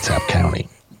contractor in Kitsap County.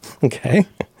 Okay.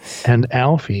 And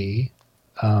Alfie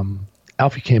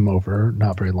came over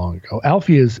not very long ago.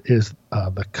 Alfie is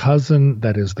the cousin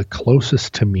that is the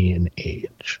closest to me in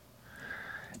age.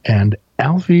 And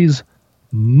Alfie's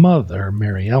mother,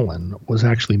 Mary Ellen, was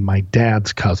actually my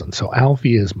dad's cousin. So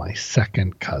Alfie is my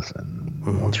second cousin,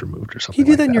 once removed or something.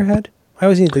 Can you do that in your head? I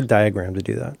always need the diagram to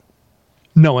do that.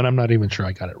 No, and I'm not even sure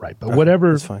I got it right. But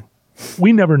whatever. That's fine.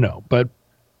 We never know. But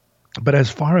as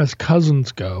far as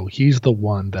cousins go, he's the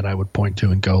one that I would point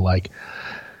to and go like,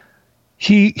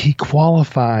 He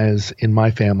qualifies in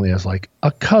my family as like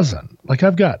a cousin. Like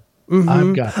I've got.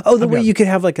 The way you could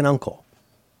have like an uncle.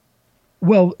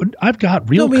 Well, I've got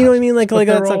real. No, but you know what I mean? Like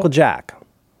that's Uncle Jack.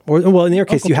 Or in your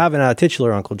case, you have a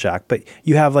titular Uncle Jack, but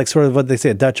you have like sort of what they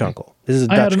say a Dutch uncle. This is a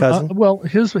Dutch cousin.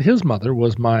 His mother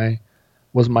was my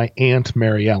Aunt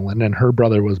Mary Ellen, and her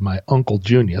brother was my Uncle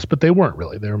Junius, but they weren't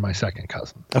really. They were my second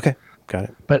cousin. Okay, got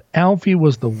it. But Alfie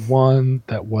was the one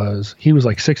he was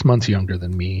like 6 months younger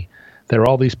than me. There are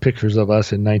all these pictures of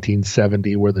us in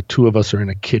 1970 where the two of us are in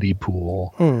a kiddie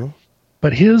pool. Mm.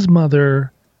 But his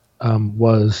mother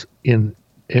was in,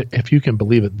 if you can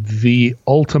believe it, the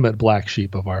ultimate black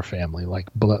sheep of our family. Like,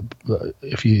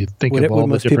 if you think of all the different... Would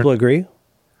most people agree?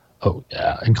 Oh,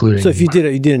 yeah, including... So if you did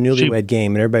a newlywed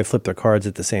game and everybody flipped their cards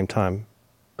at the same time?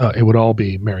 It would all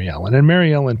be Mary Ellen. And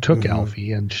Mary Ellen took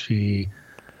Alfie, and she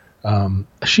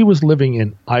was living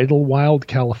in Idlewild,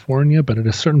 California, but at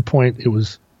a certain point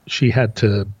she had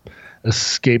to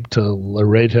escape to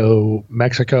Laredo,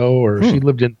 Mexico, or she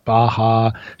lived in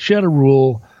Baja. She had a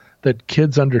rule that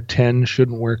kids under 10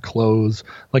 shouldn't wear clothes.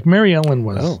 Like Mary Ellen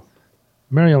was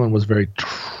very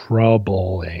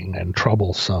troubling and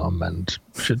troublesome and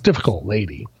she's a difficult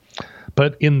lady.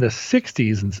 But in the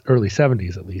 60s and early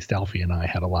 70s, at least, Alfie and I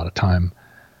had a lot of time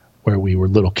where we were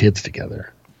little kids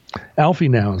together. Alfie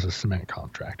now is a cement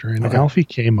contractor, and Alfie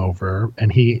came over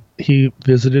and he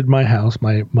visited my house,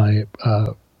 my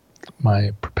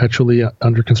perpetually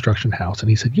under construction house, and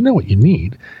he said, "You know what you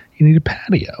need? You need a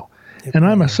patio." And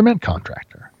I'm a cement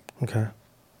contractor. Okay.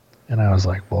 And I was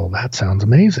like, "Well, that sounds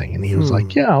amazing." And he was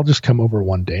like, "Yeah, I'll just come over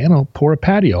one day and I'll pour a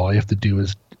patio. All you have to do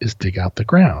is dig out the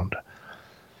ground."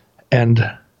 And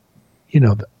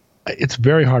it's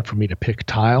very hard for me to pick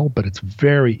tile, but it's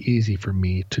very easy for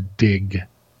me to dig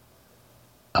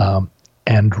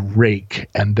and rake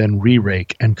and then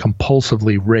re-rake and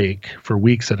compulsively rake for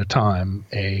weeks at a time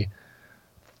a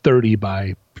 30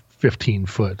 by 15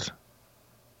 foot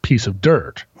piece of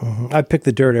dirt. Mm-hmm. I pick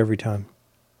the dirt every time.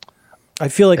 I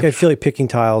feel like picking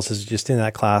tiles is just in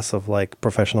that class of like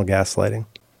professional gaslighting.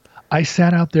 I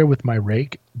sat out there with my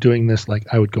rake doing this.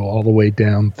 Like I would go all the way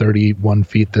down 31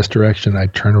 feet this direction.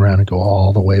 I'd turn around and go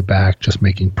all the way back, just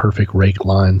making perfect rake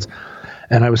lines.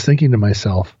 And I was thinking to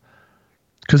myself,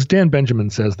 because Dan Benjamin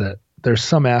says that there's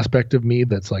some aspect of me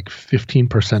that's like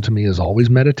 15% of me is always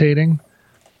meditating.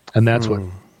 And that's what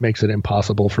makes it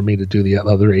impossible for me to do the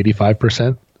other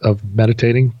 85% of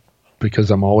meditating, because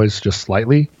I'm always just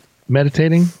slightly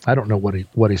meditating. I don't know what he's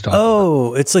talking about.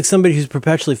 Oh, it's like somebody who's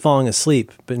perpetually falling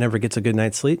asleep but never gets a good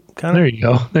night's sleep, kind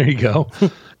of. There you go.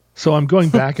 So I'm going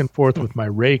back and forth with my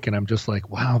rake, and I'm just like,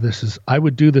 wow, I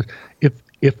would do this.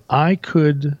 If I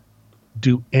could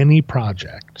do any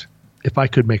project, if I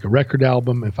could make a record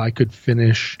album, if I could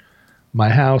finish my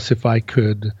house, if I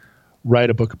could write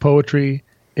a book of poetry,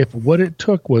 if what it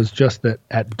took was just that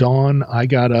at dawn I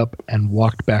got up and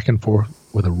walked back and forth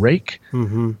with a rake,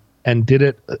 and did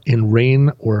it in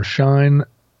rain or shine,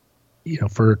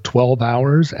 for 12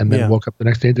 hours and then woke up the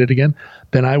next day and did it again,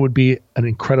 then I would be an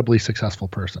incredibly successful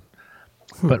person.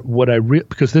 But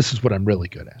because this is what I'm really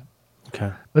good at.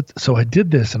 Okay. But so I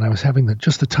did this, and I was having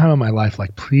just the time of my life,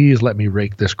 like, please let me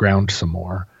rake this ground some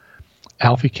more.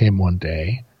 Alfie came one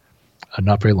day,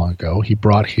 not very long ago. He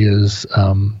brought his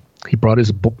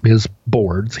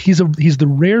boards. He's the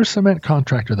rare cement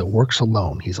contractor that works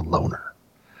alone. He's a loner.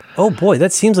 Oh boy,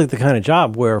 that seems like the kind of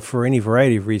job where, for any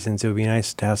variety of reasons, it would be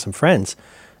nice to have some friends.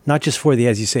 Not just for the,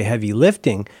 as you say, heavy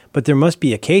lifting, but there must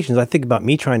be occasions. I think about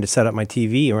me trying to set up my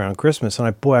TV around Christmas, and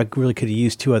I really could have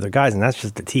used 2 other guys, and that's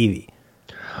just the TV.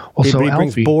 Well, so he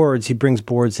Alfie, brings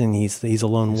boards in. He's a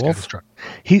lone wolf.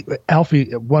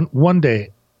 Alfie, one day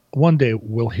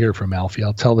we'll hear from Alfie.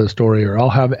 I'll tell this story, or I'll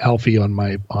have Alfie on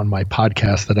my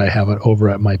podcast that I have it over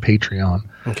at my Patreon.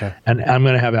 Okay. And I'm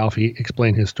going to have Alfie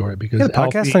explain his story, because you have a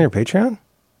podcast on your Patreon?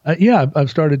 Yeah, I've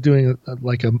started doing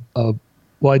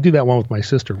well, I do that one with my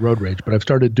sister, Road Rage, but I've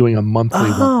started doing a monthly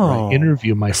one where I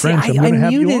interview my friends.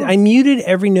 I muted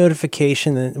every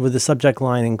notification with the subject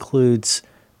line includes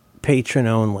patron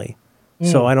only.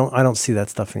 So I don't see that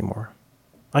stuff anymore.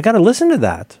 I got to listen to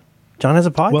that. John has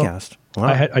a podcast. Well,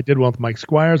 wow. I did one with Mike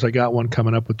Squires. I got one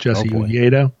coming up with Jesse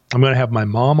Uyeda. I'm going to have my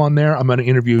mom on there. I'm going to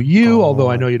interview you, although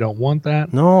I know you don't want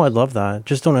that. No, I'd love that.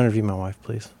 Just don't interview my wife,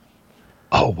 please.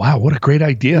 Oh, wow. What a great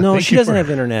idea. No, she doesn't have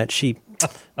internet.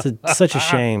 It's such a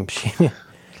shame.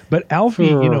 But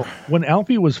Alfie, when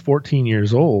Alfie was 14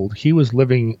 years old, he was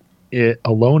living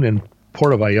alone in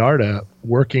Puerto Vallarta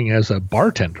working as a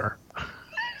bartender.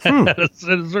 At a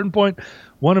certain point,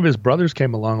 one of his brothers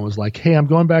came along and was like, hey, I'm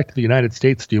going back to the United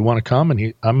States. Do you want to come?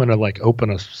 And I'm going to open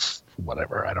a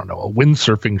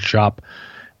windsurfing shop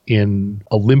in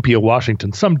Olympia,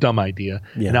 Washington, some dumb idea.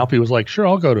 Yeah. And Alfie was like, sure,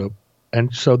 I'll go to.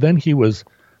 And so then he was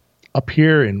up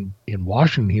here in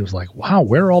Washington. He was like, wow,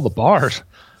 where are all the bars?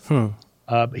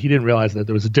 He didn't realize that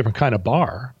there was a different kind of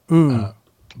bar.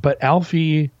 But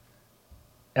Alfie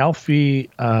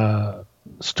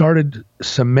started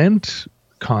cement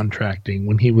contracting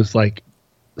when he was like,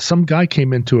 some guy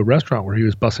came into a restaurant where he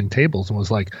was bussing tables and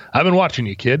was like, I've been watching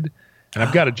you, kid, and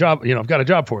I've got a job. I've got a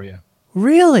job for you.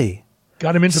 Really?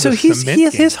 Got him into the cement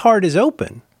game. His heart is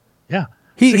open. Yeah.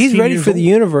 He's ready for the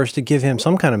universe to give him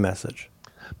some kind of message.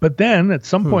 But then at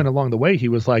some point along the way, he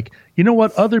was like, you know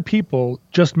what? Other people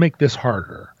just make this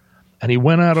harder. And he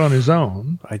went out on his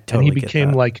own. I totally and he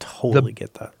became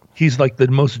get that. He's like the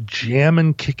most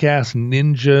jammin' kick-ass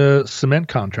ninja cement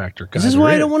contractor guy. This is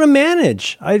why I don't want to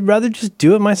manage. I'd rather just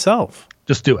do it myself.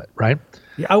 Just do it, right?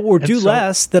 Yeah, or do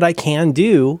less that I can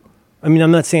do. I mean,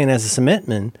 I'm not saying as a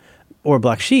cementman or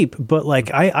black sheep, but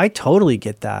I totally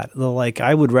get that.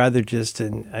 I would rather just,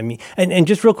 and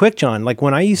just real quick, John,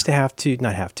 when I used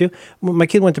to when my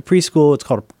kid went to preschool, it's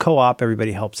called a co-op,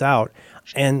 everybody helps out.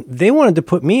 And they wanted to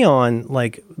put me on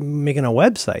making a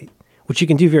website, which you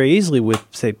can do very easily with,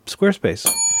 say, Squarespace.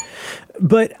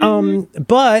 But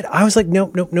I was like,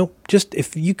 nope. Just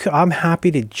if you could, I'm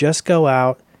happy to just go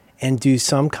out and do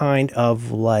some kind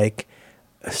of a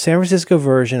San Francisco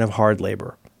version of hard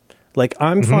labor.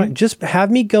 I'm fine. Just have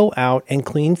me go out and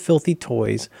clean filthy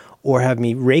toys, or have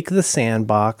me rake the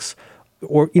sandbox,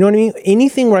 or you know what I mean?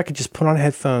 Anything where I could just put on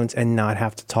headphones and not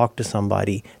have to talk to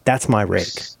somebody. That's my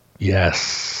rake.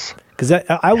 Yes. Because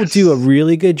I will do a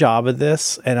really good job of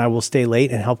this, and I will stay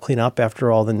late and help clean up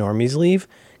after all the normies leave.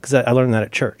 Because I learned that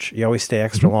at church. You always stay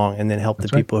extra long and then help the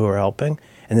people who are helping.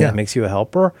 And then it makes you a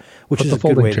helper, which is a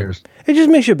good way to... It just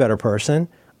makes you a better person.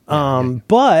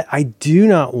 But I do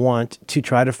not want to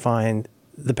try to find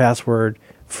the password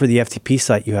for the FTP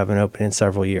site you haven't opened in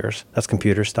several years. That's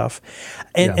computer stuff.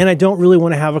 And I don't really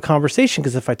want to have a conversation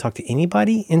because if I talk to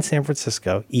anybody in San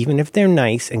Francisco, even if they're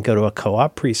nice and go to a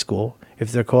co-op preschool,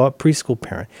 if they're a co-op preschool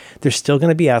parent, they're still going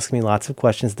to be asking me lots of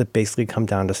questions that basically come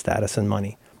down to status and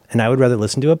money. And I would rather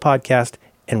listen to a podcast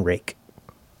and rake.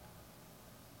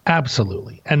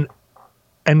 Absolutely. And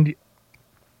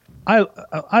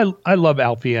I love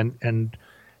Alfie and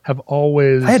have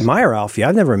always... I admire Alfie.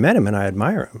 I've never met him and I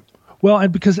admire him. Well,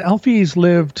 and because Alfie's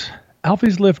lived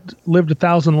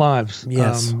 1,000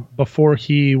 lives before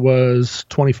he was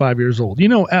 25 years old. You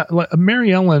know,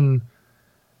 Mary Ellen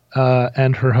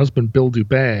and her husband Bill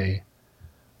Dubay,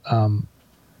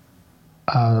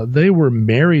 they were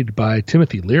married by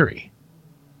Timothy Leary,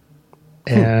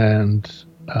 and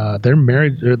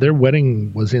their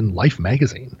wedding was in Life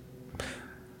magazine.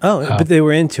 Oh, but they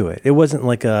were into it. It wasn't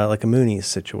like a Mooney's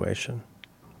situation.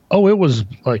 Oh, it was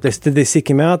like... Did they seek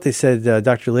him out? They said,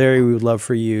 Dr. Leary, we would love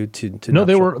for you to No,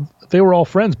 they were all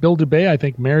friends. Bill Dubay, I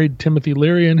think, married Timothy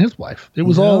Leary and his wife. It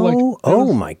was all like...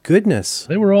 Oh, my goodness.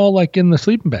 They were all like in the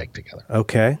sleeping bag together.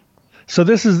 Okay. So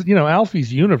this is,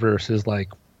 Alfie's universe is like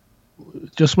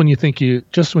just when you think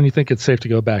it's safe to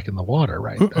go back in the water,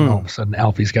 right? And all of a sudden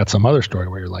Alfie's got some other story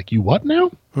where you're like, you what now?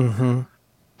 Mm-hmm.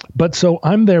 But so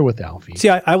I'm there with Alfie. See,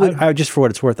 I would just for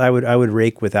what it's worth, I would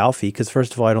rake with Alfie because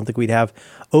first of all, I don't think we'd have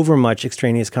over much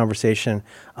extraneous conversation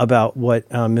about what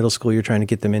middle school you're trying to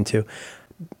get them into.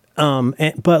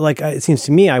 But like it seems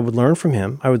to me, I would learn from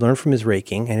him. I would learn from his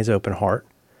raking and his open heart.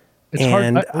 It's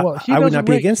and hard. I would not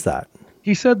be against that.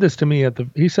 He said this to me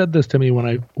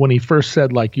when he first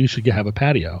said like you should have a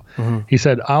patio. Mm-hmm. He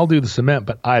said, "I'll do the cement,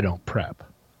 but I don't prep."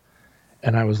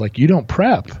 And I was like, "You don't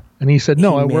prep?" And he said,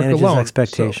 "No, I work alone.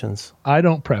 Expectations. So I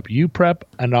don't prep. You prep,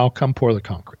 and I'll come pour the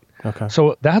concrete." Okay.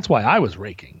 So that's why I was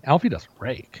raking. Alfie doesn't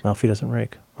rake.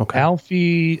 Okay.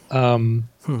 Alfie,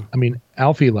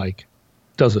 Alfie like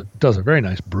does a very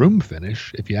nice broom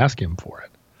finish if you ask him for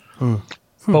it.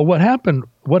 But what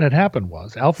had happened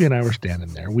was Alfie and I were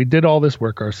standing there. We did all this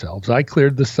work ourselves. I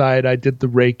cleared the site. I did the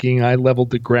raking. I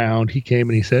leveled the ground. He came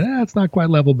and he said, "It's not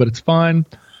quite level, but it's fine."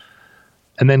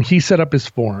 And then he set up his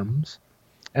forms.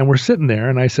 And we're sitting there,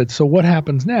 and I said, "So what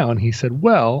happens now?" And he said,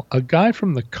 "Well, a guy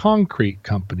from the concrete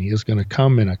company is going to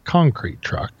come in a concrete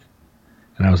truck."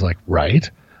 And I was like,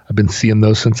 "Right. I've been seeing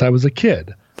those since I was a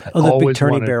kid." The big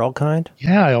turny barrel kind?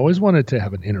 Yeah, I always wanted to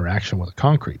have an interaction with a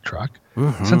concrete truck.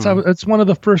 Mm-hmm. It's one of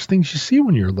the first things you see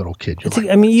when you're a little kid.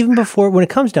 Even before, when it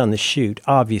comes down the chute,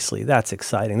 obviously, that's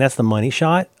exciting. That's the money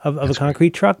shot of a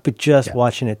concrete truck, but just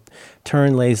watching it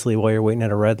turn lazily while you're waiting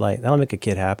at a red light, that'll make a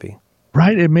kid happy.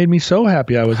 Right. It made me so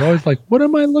happy. I was always like, what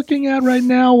am I looking at right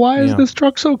now? Why is this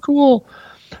truck so cool?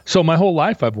 So my whole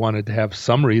life I've wanted to have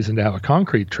some reason to have a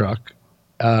concrete truck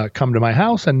come to my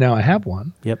house, and now I have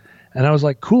one. Yep. And I was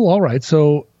like, cool, all right.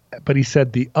 So, but he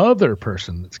said the other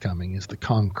person that's coming is the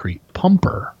concrete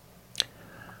pumper.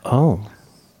 Oh.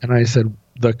 And I said,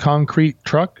 the concrete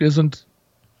truck isn't.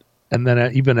 And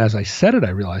then even as I said it, I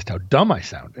realized how dumb I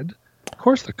sounded. Of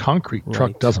course, the concrete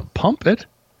truck doesn't pump it.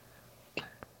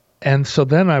 And so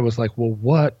then I was like,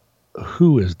 well,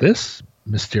 who is this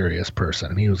mysterious person?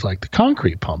 And he was like, the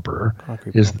concrete pumper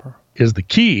is the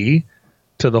key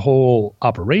to the whole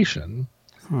operation.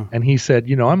 And he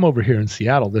said, I'm over here in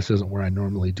Seattle. This isn't where I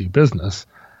normally do business.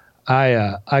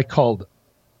 I called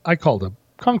a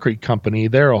concrete company.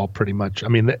 They're all pretty much,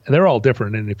 they're all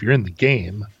different. And if you're in the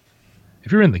game,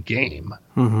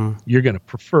 mm-hmm. you're going to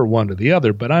prefer one to the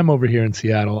other. But I'm over here in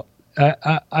Seattle.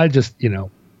 I just,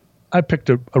 I picked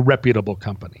a reputable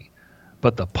company.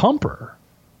 But the pumper,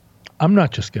 I'm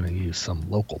not just going to use some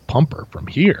local pumper from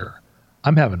here.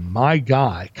 I'm having my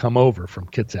guy come over from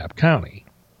Kitsap County.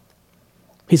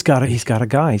 He's got a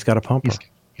guy. He's got a pumper.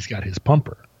 He's got his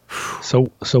pumper. So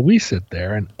we sit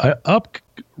there, and up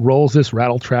rolls this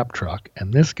rattle trap truck,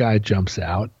 and this guy jumps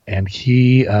out, and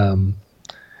this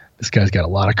guy's got a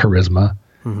lot of charisma.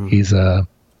 Mm-hmm.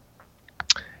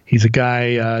 He's a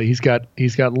guy. He's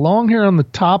got long hair on the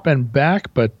top and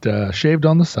back, but shaved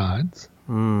on the sides.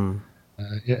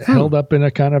 Held up in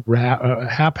a kind of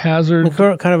haphazard,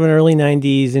 kind of an early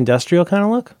 '90s industrial kind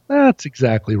of look. That's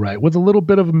exactly right, with a little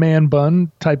bit of a man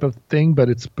bun type of thing, but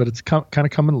it's kind of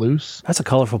coming loose. That's a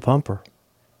colorful pumper.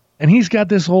 And he's got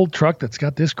this old truck that's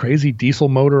got this crazy diesel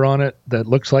motor on it that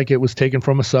looks like it was taken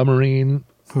from a submarine.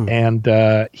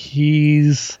 And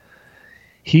he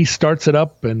starts it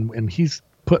up, and he's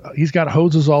got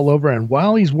hoses all over. And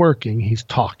while he's working, he's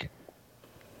talking.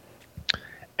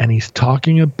 And he's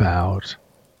talking about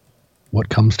what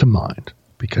comes to mind,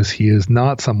 because he is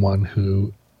not someone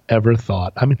who ever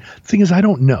thought, I mean, the thing is, I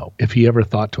don't know if he ever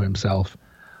thought to himself,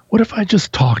 what if I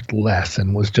just talked less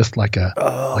and was just like a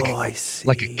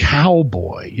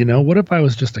cowboy, you know? What if I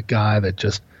was just a guy that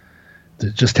just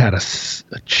had a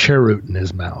cheroot in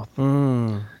his mouth?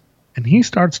 Mm. And he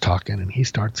starts talking and he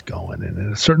starts going. And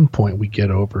at a certain point, we get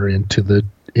over into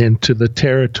the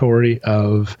territory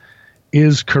of,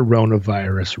 is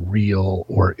coronavirus real,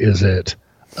 or is it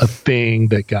a thing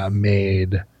that got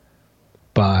made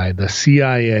by the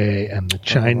CIA and the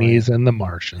Chinese and the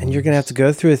Martians? And you're going to have to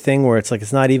go through a thing where it's like,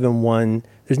 it's not even one,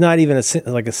 there's not even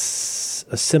a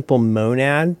simple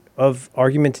monad of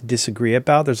argument to disagree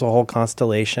about. There's a whole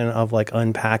constellation of like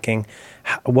unpacking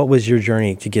what was your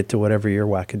journey to get to whatever your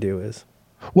wackadoo is.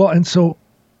 Well, and so,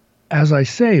 as I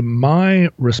say, my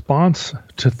response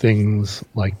to things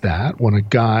like that, when a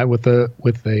guy with a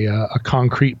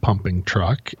concrete pumping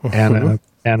truck and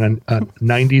a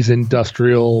 90s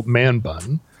industrial man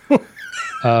bun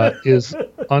is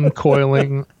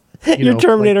uncoiling, your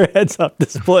Terminator heads-up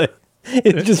display.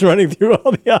 It's just running through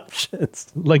all the options.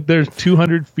 Like there's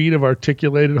 200 feet of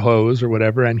articulated hose or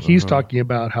whatever, and he's talking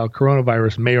about how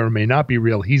coronavirus may or may not be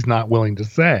real. He's not willing to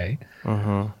say.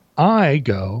 I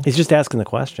go... He's just asking the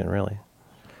question, really.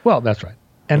 Well, that's right.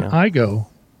 And I go,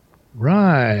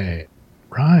 right.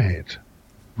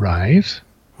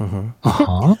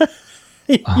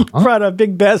 You brought a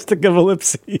big basket of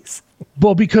ellipses.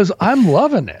 Well, because I'm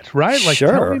loving it, right? Like,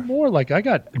 sure. Tell me more. Like, I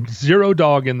got zero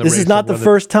dog in the race. This is not the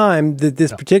first time that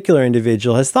this particular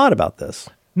individual has thought about this.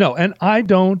 No, and I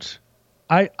don't.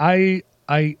 I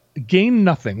gain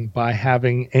nothing by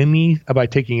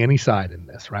taking any side in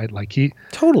this, right? Like he's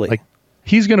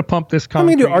going to pump this concrete. What am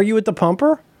I going to do? Argue with the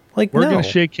pumper? Like, we're going to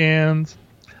shake hands.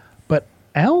 But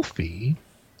Alfie,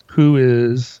 who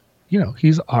is,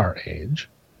 he's our age.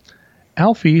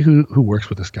 Alfie, who works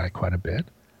with this guy quite a bit,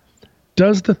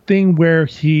 does the thing where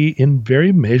he, in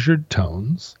very measured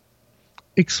tones,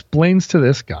 explains to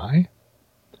this guy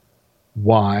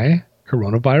why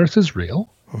coronavirus is real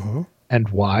and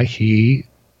why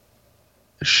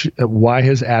why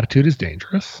his attitude is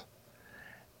dangerous,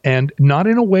 and not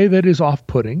in a way that is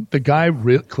off-putting. The guy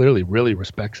clearly really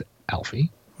respects Alfie.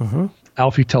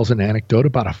 Alfie tells an anecdote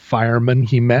about a fireman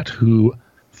he met who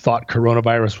thought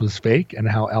coronavirus was fake, and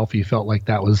how Alfie felt like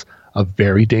that was a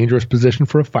very dangerous position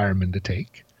for a fireman to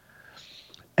take.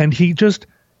 And he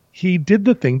did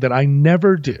the thing that I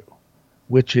never do,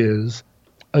 which is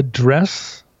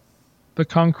address the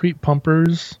concrete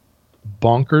pumper's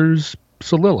bonkers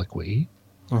soliloquy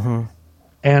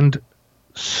and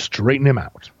straighten him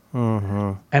out.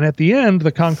 And at the end,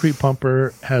 the concrete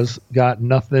pumper has got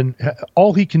nothing.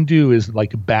 All he can do is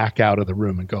like back out of the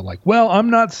room and go like, well, I'm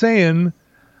not saying,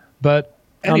 but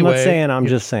anyway. I'm not saying, I'm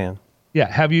just saying.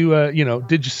 Yeah. Have you,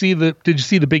 did you see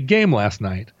the big game last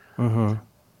night?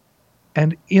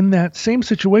 And in that same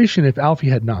situation, if Alfie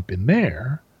had not been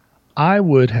there, I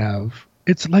would have,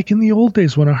 it's like in the old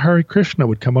days when a Hare Krishna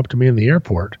would come up to me in the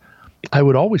airport, I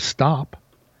would always stop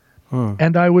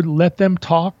and I would let them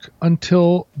talk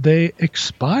until they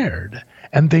expired,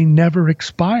 and they never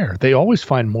expire. They always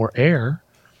find more air.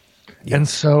 Yes. And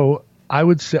so I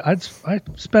would say, I'd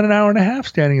spend an hour and a half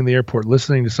standing in the airport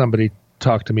listening to somebody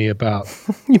talk to me about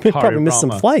you probably missed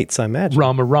some flights, I imagine.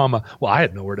 Rama. Well, I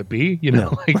had nowhere to be,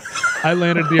 like I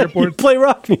landed at the airport. You play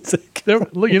rock music. There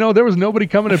was nobody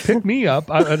coming to pick me up.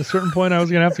 At a certain point, I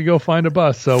was going to have to go find a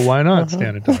bus. So why not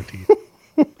stand and talk to you?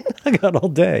 I got all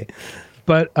day.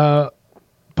 But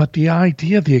the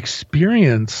idea, the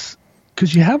experience,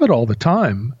 because you have it all the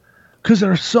time, because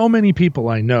there are so many people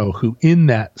I know who in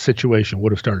that situation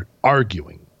would have started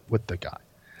arguing with the guy.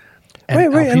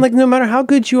 And right. And like, no matter how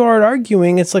good you are at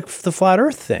arguing, it's like the flat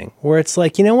earth thing where it's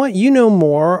like, you know what? You know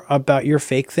more about your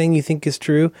fake thing you think is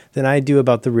true than I do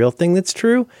about the real thing that's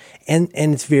true. And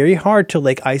it's very hard to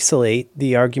like isolate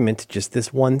the argument to just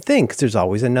this one thing, because there's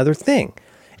always another thing.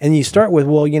 And you start with,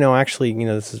 well, actually,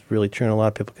 this is really true and a lot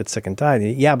of people get sick and tired.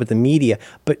 Yeah, but the media,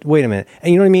 but wait a minute.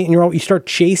 And you know what I mean? And you start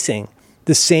chasing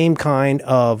the same kind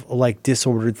of like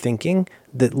disordered thinking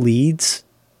that leads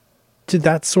to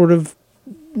that sort of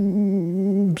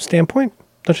standpoint,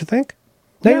 don't you think?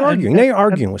 Now you're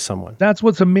arguing with someone. That's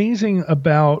what's amazing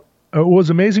about, it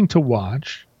was amazing to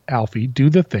watch Alfie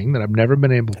do the thing that I've never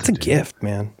been able to do. It's a gift,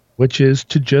 man. Which is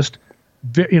to just,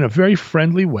 in a very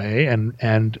friendly way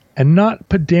and not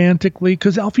pedantically,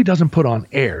 because Alfie doesn't put on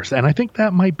airs. And I think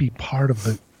that might be part of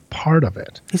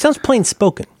it. He sounds plain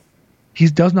spoken. He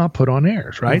does not put on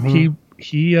airs, right?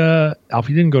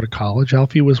 Alfie didn't go to college.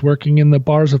 Alfie was working in the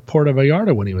bars of Puerto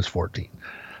Vallarta when he was 14.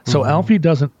 So Alfie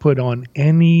doesn't put on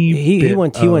any. He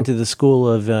went to the school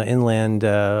of inland,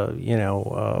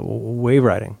 wave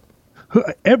riding.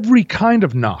 Every kind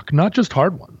of knock, not just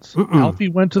hard ones. Alfie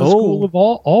went to the school of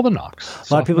all the knocks.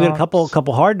 A lot of people get a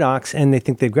couple hard knocks and they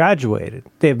think they've graduated.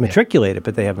 They have matriculated,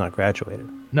 but they have not graduated.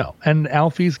 No, and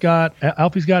Alfie's got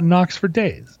knocks for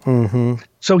days.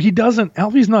 So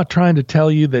Alfie's not trying to tell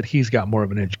you that he's got more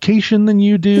of an education than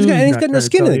you do. He's got no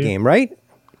skin in the game, right?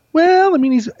 Well, I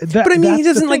mean, he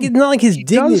doesn't like. It's not like his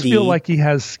dignity. He does feel like he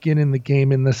has skin in the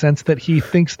game in the sense that he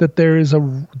thinks that there is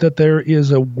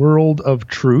a world of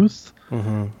truth,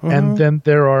 and then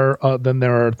there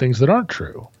are things that aren't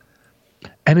true,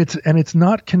 and it's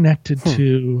not connected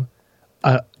to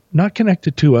an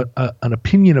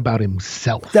opinion about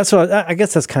himself. That's what I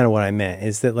guess. That's kind of what I meant.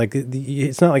 Is that like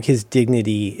it's not like his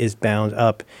dignity is bound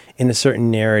up in a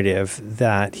certain narrative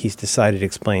that he's decided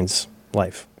explains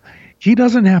life. He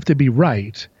doesn't have to be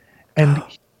right, and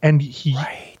he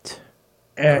right,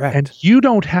 and you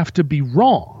don't have to be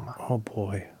wrong. Oh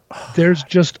boy, there's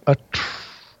just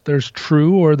there's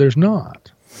true or there's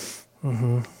not.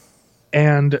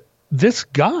 And this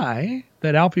guy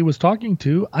that Alfie was talking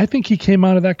to, I think he came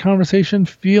out of that conversation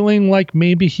feeling like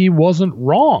maybe he wasn't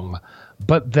wrong,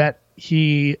 but that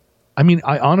I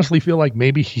honestly feel like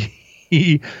maybe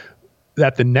he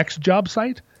at the next job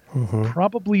site.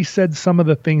 Probably said some of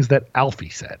the things that Alfie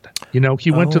said.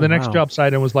 He went to the next job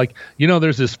site and was like,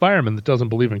 there's this fireman that doesn't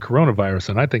believe in coronavirus,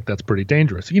 and I think that's pretty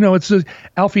dangerous. It's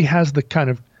Alfie has the kind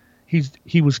of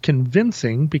he was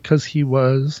convincing because he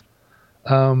was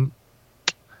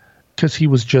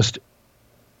just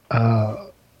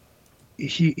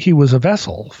he was a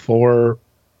vessel for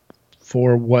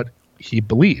what he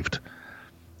believed,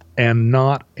 and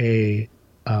not he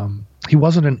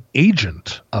wasn't an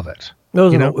agent of it. He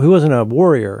wasn't a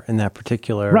warrior in that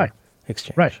particular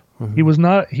exchange. Right. He was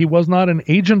not an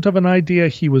agent of an idea.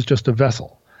 He was just a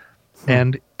vessel.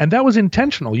 And that was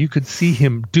intentional. You could see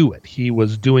him do it. He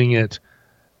was doing it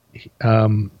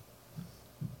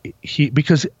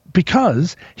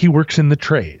because he works in the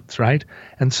trades, right?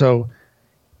 And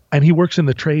he works in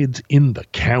the trades in the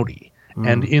county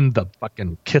and in the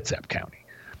fucking Kitsap County,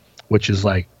 which is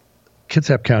like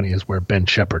Kitsap County is where Ben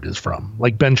Shepherd is from.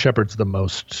 Like Ben Shepherd's the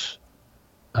most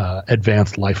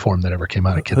advanced life form that ever came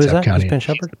out of Kitsap County. Who's Ben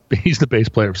Shepherd? He's the bass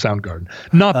player of Soundgarden.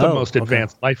 Not the most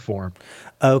advanced life form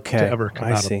to ever come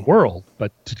out of the world,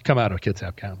 but to come out of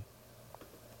Kitsap County.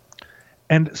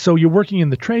 And so you're working in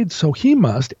the trades, so he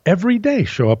must every day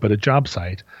show up at a job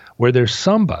site where there's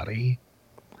somebody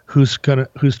who's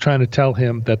trying to tell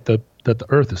him that the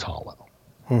earth is hollow.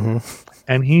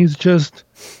 And he's just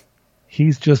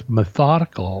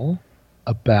methodical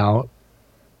about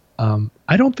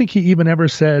I don't think he even ever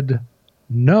said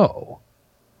no.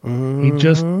 He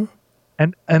just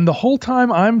and the whole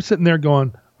time I'm sitting there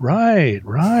going, right.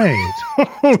 Right.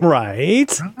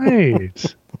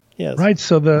 Yes. Right.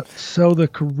 So the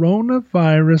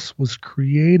coronavirus was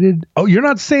created. Oh, you're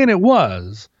not saying it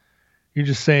was. You're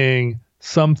just saying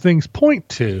some things point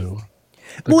to.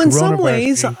 Well, in some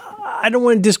ways, I don't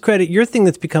want to discredit your thing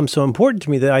that's become so important to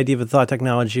me, the idea of a thought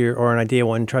technology or an idea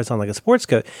one tries to sound like a sports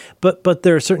coat. But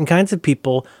there are certain kinds of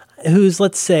people whose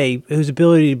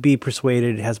ability to be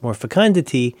persuaded has more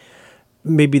fecundity.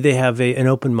 Maybe they have an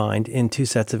open mind in two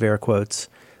sets of air quotes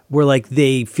where like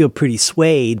they feel pretty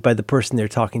swayed by the person they're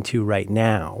talking to right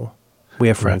now. We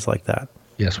have friends like that.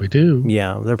 Yes, we do.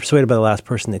 Yeah. They're persuaded by the last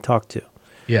person they talked to.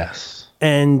 Yes.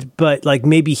 But like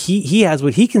maybe he has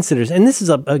what he considers, and this is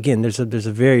again, there's a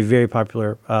very, very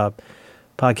popular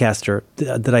podcaster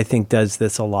that I think does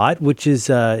this a lot, which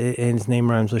is and his name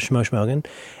rhymes with Shmo Shmogan,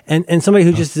 and somebody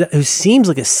who seems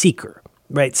like a seeker,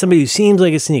 right? Somebody who seems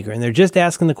like a sneaker, and they're just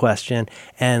asking the question,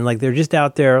 and like they're just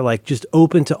out there, like just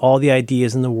open to all the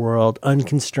ideas in the world,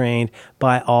 unconstrained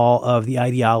by all of the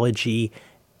ideology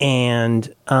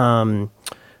and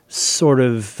sort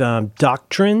of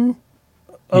doctrine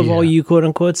of all you quote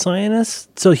unquote scientists.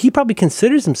 So he probably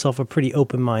considers himself a pretty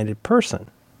open-minded person.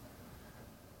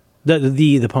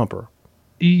 The pumper.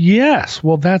 Yes.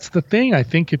 Well, that's the thing. I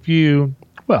think it's the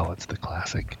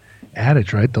classic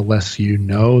adage, right? The less you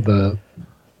know, the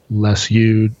less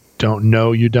you don't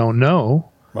know.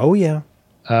 Oh yeah.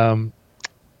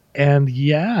 And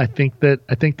yeah, I think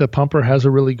the pumper has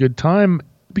a really good time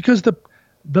because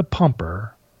the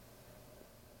pumper,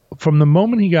 from the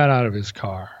moment he got out of his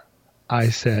car, I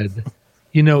said,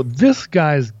 this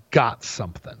guy's got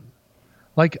something.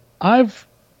 Like I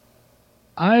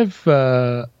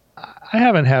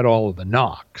haven't had all of the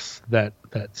knocks that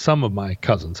some of my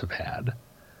cousins have had.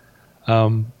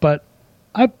 But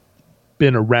I've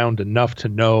been around enough to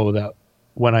know that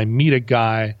when I meet a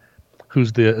guy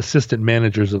who's the assistant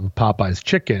managers of Popeye's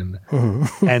Chicken,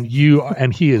 and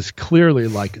he is clearly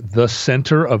like the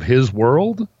center of his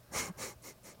world,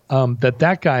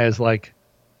 that guy is like,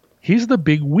 he's the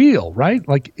big wheel, right?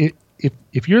 Like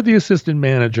if you're the assistant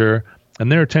manager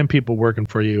and there are 10 people working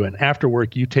for you, and after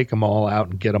work you take them all out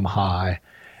and get them high,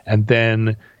 and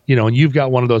then and you've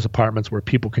got one of those apartments where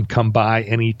people can come by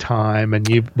anytime, and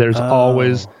there's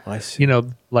always,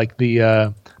 like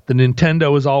the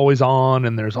Nintendo is always on,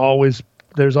 and there's always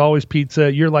pizza.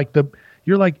 And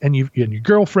your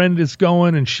girlfriend is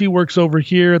going, and she works over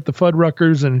here at the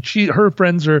Fuddruckers, and her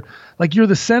friends are like, you're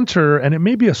the center, and it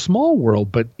may be a small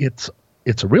world, but it's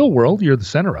a real world. You're the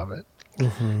center of it.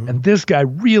 Mm-hmm. And this guy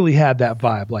really had that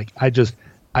vibe. Like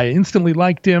I instantly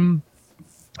liked him.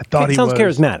 I thought he sounds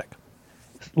charismatic.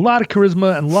 A lot of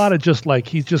charisma and a lot of just like,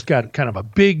 he's just got kind of a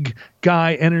big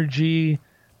guy energy,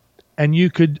 and you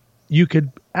could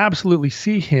absolutely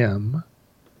see him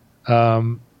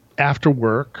after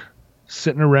work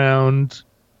sitting around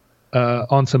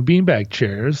on some beanbag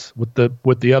chairs with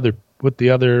the other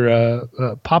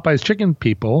Popeye's chicken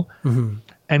people, mm-hmm.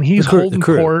 and he's holding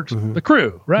court. Mm-hmm. The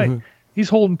crew, right? Mm-hmm. He's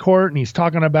holding court, and he's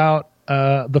talking about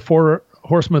the 4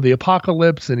 horsemen of the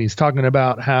apocalypse, and he's talking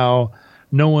about how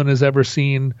no one has ever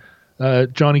seen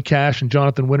Johnny Cash and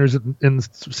Jonathan Winters in the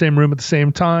same room at the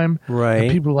same time. Right.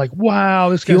 And people are like, "Wow,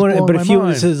 this guy's blowing my mind." But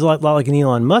this is like an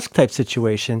Elon Musk type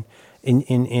situation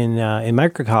in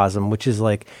microcosm, which is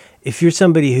like, if you're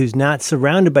somebody who's not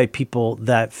surrounded by people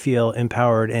that feel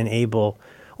empowered and able,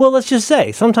 well, let's just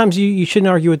say sometimes you shouldn't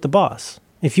argue with the boss.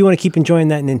 If you want to keep enjoying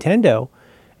that Nintendo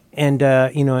and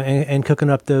and cooking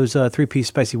up those 3-piece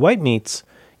spicy white meats,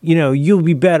 you'll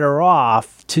be better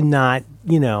off to not,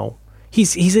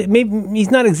 he's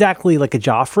not exactly like a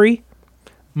Joffrey,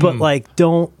 but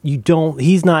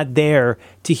he's not there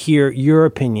to hear your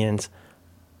opinions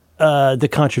that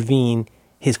contravene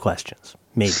his questions.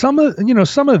 Maybe some of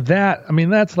that. I mean,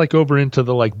 that's like over into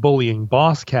the like bullying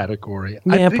boss category.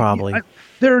 Yeah, probably.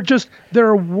 There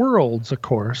are worlds, of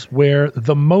course, where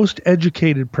the most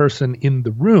educated person in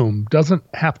the room doesn't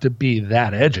have to be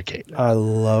that educated. I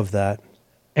love that.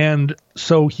 And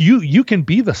so you can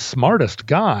be the smartest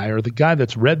guy or the guy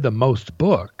that's read the most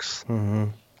books,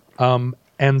 mm-hmm.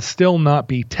 And still not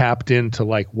be tapped into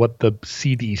like what the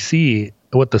CDC's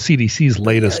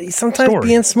latest. Sometimes story.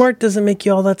 Being smart doesn't make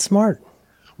you all that smart.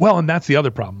 Well, and that's the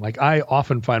other problem. Like I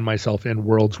often find myself in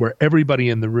worlds where everybody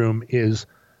in the room is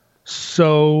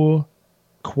so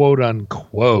quote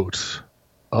unquote,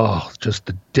 just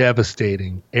the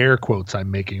devastating air quotes I'm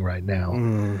making right now.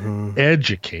 Mm-hmm.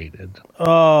 Educated.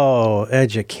 Oh,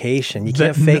 education. You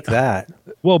can't fake that.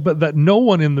 Well, but that no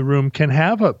one in the room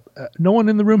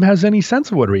has any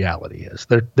sense of what reality is.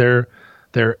 They're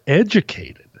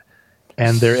educated.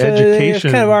 And their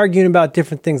education. They're kind of arguing about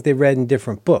different things they read in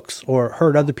different books or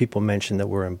heard other people mention that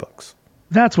were in books.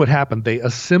 That's what happened. They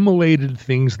assimilated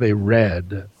things they read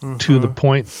mm-hmm. to the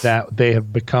point that they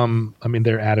have become,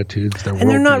 their attitudes, their worldview.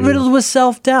 And they're not riddled with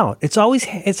self-doubt. It's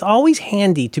always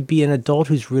handy to be an adult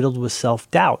who's riddled with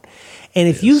self-doubt. And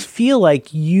if you feel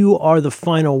like you are the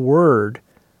final word,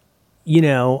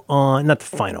 not the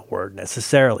final word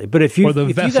necessarily, but if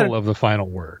the vessel of the final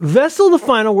word. Vessel of the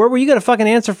final word, where you got a fucking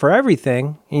answer for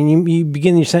everything, and you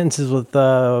begin your sentences with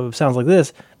sounds like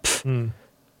this, right.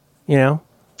 You know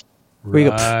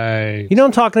what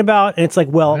I'm talking about? And it's like,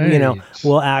 well, right.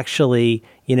 Actually,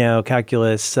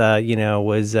 calculus,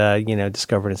 was,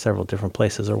 discovered in several different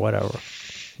places or whatever.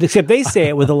 Except they say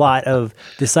it with a lot of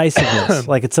decisiveness,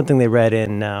 like it's something they read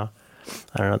in, the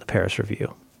Paris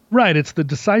Review. Right, it's the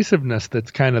decisiveness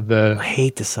that's kind of the... I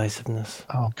hate decisiveness.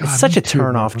 Oh, God, it's such a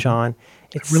turnoff, John.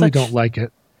 I really don't like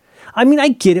it. I mean, I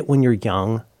get it when you're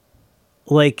young.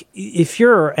 Like, if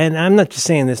you're... And I'm not just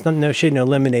saying this, no shade, no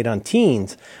lemonade on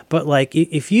teens. But, like,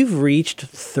 if you've reached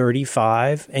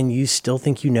 35 and you still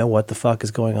think you know what the fuck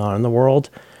is going on in the world,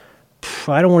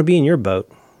 I don't want to be in your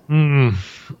boat. You know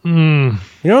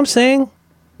what I'm saying?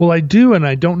 Well, I do, and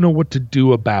I don't know what to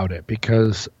do about it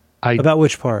because I... About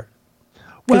which part?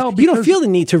 Well, you don't feel the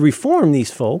need to reform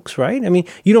these folks, right? I mean,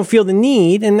 you don't feel the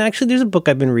need. And actually, there's a book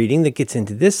I've been reading that gets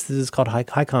into this. This is called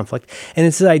High Conflict. And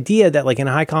it's the idea that, like, in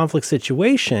a high conflict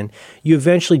situation, you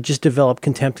eventually just develop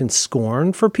contempt and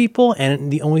scorn for people. And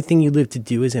the only thing you live to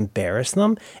do is embarrass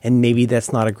them. And maybe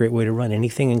that's not a great way to run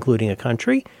anything, including a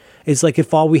country. It's like,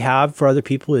 if all we have for other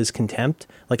people is contempt,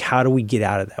 like, how do we get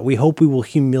out of that? We hope we will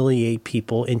humiliate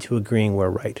people into agreeing we're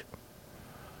right.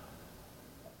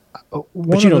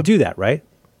 But you don't do that, right?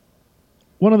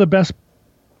 One of the best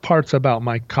parts about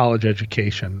my college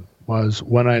education was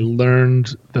when I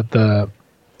learned that the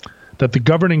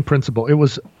governing principle, it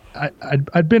was,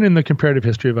 I'd been in the comparative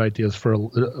history of ideas for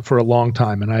a long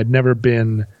time, and I'd never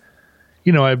been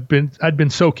I'd been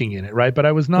soaking in it, right? But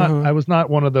I was not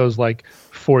one of those like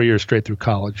 4 years straight through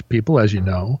college people, as you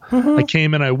know. I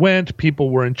came and I went. People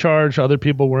were in charge. Other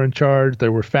people were in charge.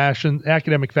 There were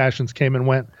academic fashions came and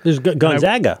went. There's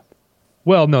Gonzaga.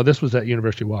 Well, no, this was at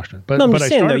University of Washington. But no, I'm but just I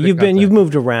saying though, started you've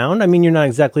moved around. I mean, you're not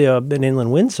exactly an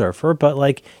inland windsurfer, but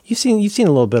like you've seen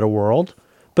a little bit of world.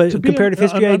 But comparative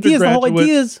history ideas, the whole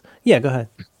idea is, yeah, go ahead.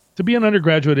 To be an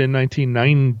undergraduate in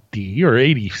 1990 or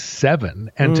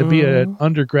 87 and to be an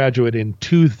undergraduate in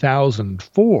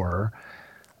 2004,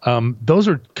 those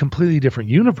are completely different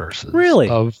universes really?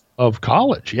 of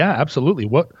college. Yeah, absolutely.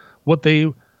 What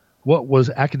was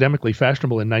academically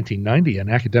fashionable in 1990 and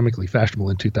academically fashionable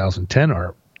in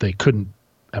 2010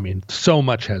 so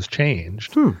much has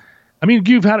changed. I mean,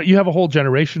 you have a whole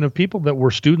generation of people that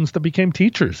were students that became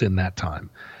teachers in that time.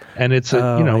 And it's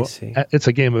it's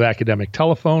a game of academic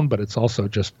telephone, but it's also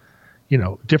just,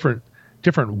 different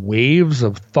waves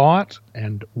of thought,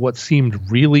 and what seemed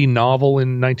really novel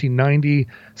in 1990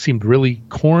 seemed really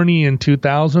corny in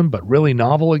 2000, but really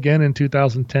novel again in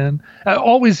 2010.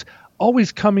 Always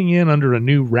coming in under a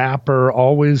new wrapper,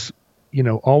 always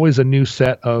a new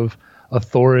set of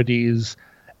authorities.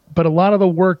 But a lot of the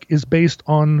work is based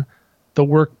on the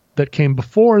work that came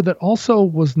before that also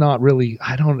was not really,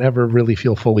 I don't ever really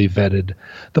feel fully vetted.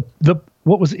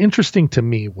 What was interesting to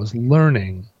me was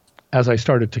learning as I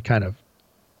started to kind of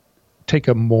take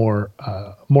a more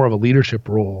of a leadership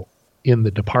role in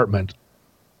the department,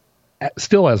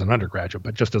 still as an undergraduate,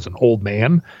 but just as an old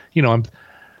man. I'm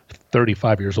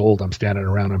 35 years old. I'm standing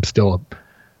around. I'm still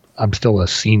a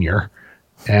senior.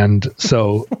 And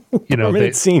so,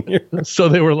 senior. So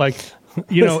they were like,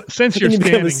 since you're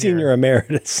standing a senior here,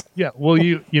 emeritus. Yeah. Well,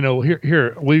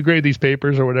 here, will you grade these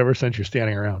papers or whatever since you're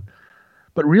standing around?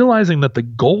 But realizing that the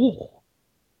goal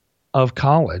of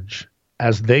college,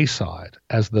 as they saw it,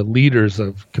 as the leaders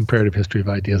of comparative history of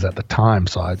ideas at the time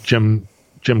saw it, Jim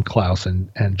Klaus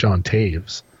and John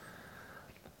Taves,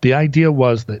 the idea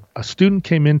was that a student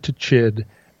came into CHID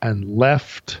and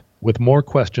left with more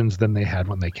questions than they had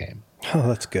when they came. Oh,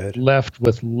 that's good. Left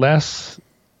with less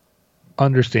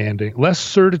understanding, less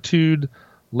certitude,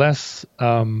 less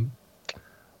of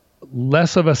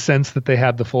a sense that they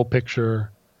had the full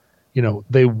picture.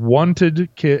 They wanted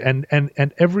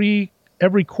and every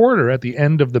quarter at the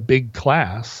end of the big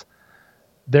class,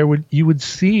 you would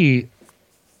see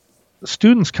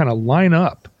students kind of line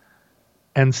up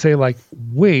and say like,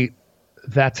 wait,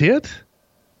 that's it?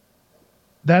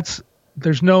 There's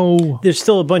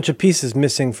still a bunch of pieces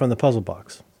missing from the puzzle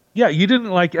box. Yeah, you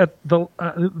didn't like for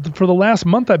the last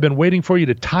month I've been waiting for you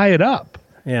to tie it up.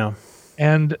 Yeah.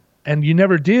 And you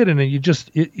never did, and you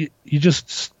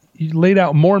laid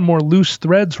out more and more loose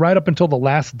threads right up until the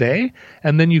last day,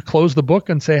 and then you close the book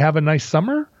and say have a nice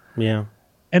summer. Yeah.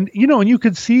 And and you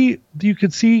could see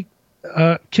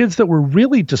kids that were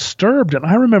really disturbed, and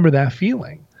I remember that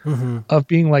feeling of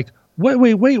being like,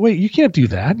 wait, you can't do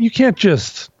that. You can't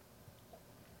just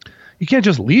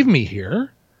leave me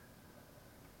here.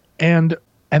 And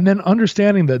then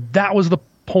understanding that was the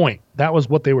point. That was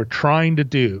what they were trying to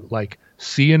do. Like,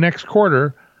 see you next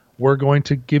quarter. We're going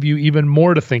to give you even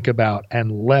more to think about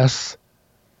and less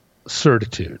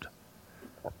certitude.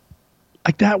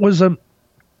 Like that was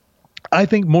I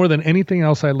think more than anything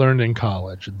else I learned in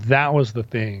college, that was the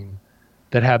thing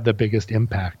that had the biggest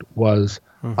impact, was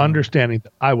understanding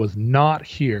that I was not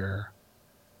here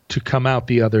to come out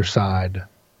the other side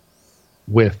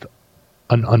with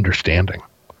an understanding.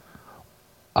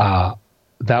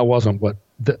 That wasn't what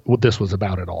this was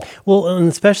about at all. Well, and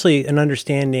especially an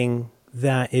understanding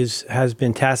that has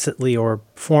been tacitly or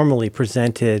formally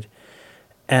presented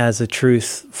as a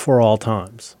truth for all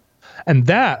times. And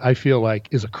that, I feel like,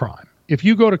 is a crime. If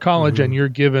you go to college and you're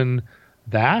given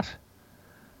that,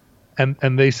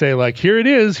 and they say like, here it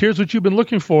is, here's what you've been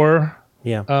looking for.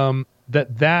 Yeah.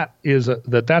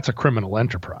 That's a criminal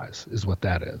enterprise, is what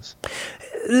that is.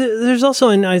 There's also,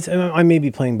 and I may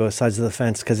be playing both sides of the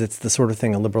fence because it's the sort of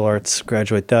thing a liberal arts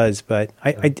graduate does, but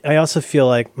I also feel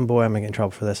like, boy, I'm going to get in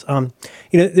trouble for this.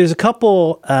 There's a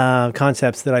couple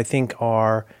concepts that I think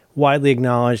are widely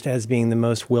acknowledged as being the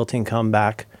most wilting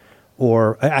comeback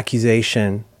or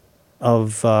accusation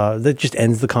of that just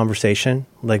ends the conversation,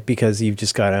 like because you've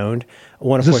just got owned.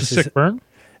 One, of course, is a sick burn?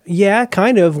 Yeah,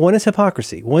 kind of. One is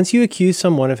hypocrisy. Once you accuse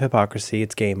someone of hypocrisy,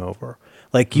 it's game over.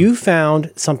 Like you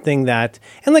found something that,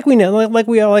 and like we know, like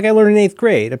I learned in 8th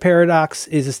grade, a paradox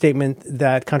is a statement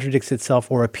that contradicts itself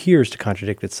or appears to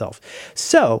contradict itself.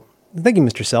 So thank you,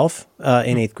 Mr. Self,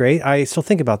 in 8th grade, I still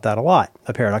think about that a lot.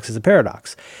 A paradox is a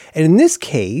paradox. And in this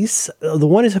case, the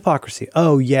one is hypocrisy.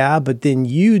 Oh, yeah, but then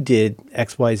you did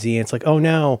X, Y, Z. And it's like, oh,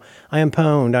 no, I am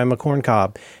pwned. I'm a corn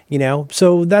cob.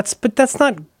 So that's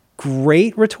not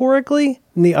great rhetorically.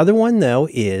 And the other one, though,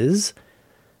 is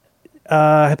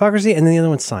hypocrisy. And then the other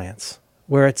one's science,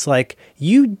 where it's like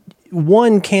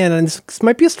one can, and this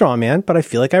might be a straw man, but I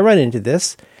feel like I run into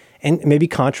this. And maybe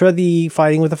contra the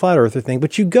fighting with the flat earther thing,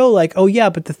 but you go like, oh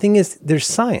yeah, but the thing is, there's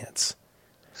science.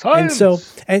 And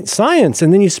science,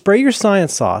 and then you spray your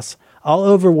science sauce all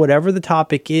over whatever the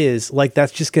topic is, like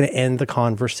that's just going to end the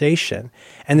conversation.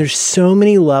 And there's so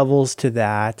many levels to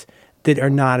that are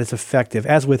not as effective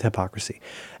as with hypocrisy,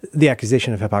 the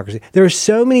accusation of hypocrisy. There are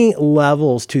so many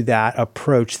levels to that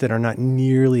approach that are not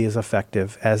nearly as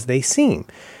effective as they seem,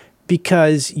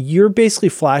 because you're basically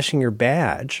flashing your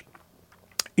badge.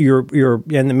 And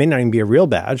it may not even be a real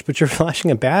badge, but you're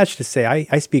flashing a badge to say,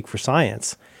 I speak for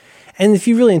science. And if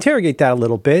you really interrogate that a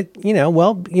little bit, what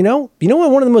one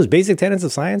of the most basic tenets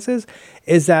of science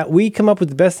is that we come up with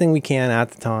the best thing we can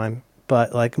at the time.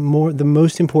 But the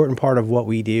most important part of what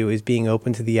we do is being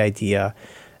open to the idea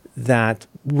that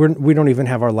we don't even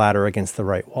have our ladder against the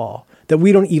right wall, that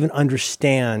we don't even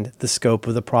understand the scope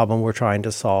of the problem we're trying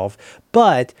to solve.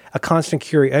 But a constant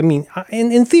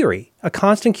in theory, a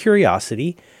constant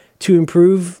curiosity to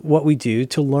improve what we do,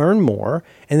 to learn more,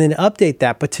 and then update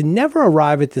that, but to never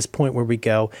arrive at this point where we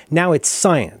go, now it's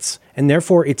science, and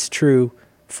therefore it's true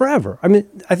forever. I mean,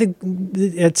 I think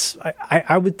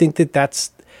I would think that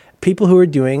that's people who are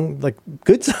doing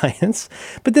good science,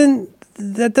 but then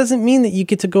that doesn't mean that you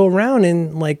get to go around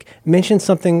and mention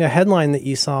a headline that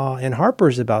you saw in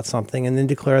Harper's about something and then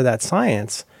declare that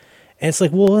science. And it's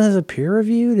like, well, is it peer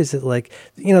reviewed? Is it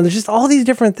there's just all these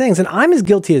different things. And I'm as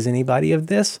guilty as anybody of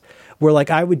this, where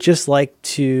I would like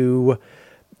to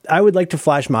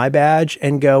flash my badge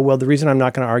and go, well, the reason I'm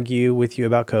not going to argue with you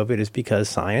about COVID is because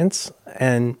science.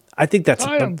 And I think that's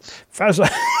a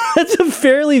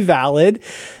fairly valid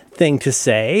thing to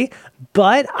say,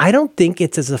 but I don't think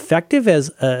it's as effective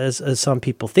as some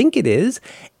people think it is.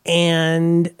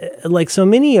 And like so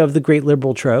many of the great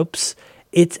liberal tropes,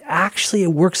 it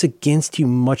works against you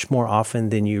much more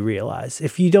often than you realize.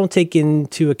 If you don't take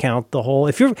into account the whole,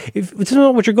 if it's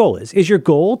not what your goal is your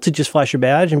goal to just flash your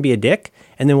badge and be a dick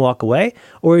and then walk away?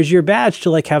 Or is your badge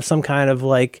to have some kind of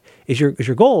is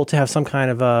your goal to have some kind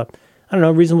of a, I don't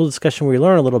know, reasonable discussion where you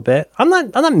learn a little bit? I'm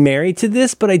not married to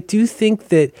this, but I do think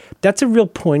that that's a real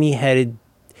pointy-headed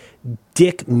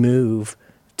dick move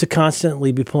to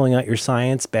constantly be pulling out your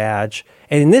science badge.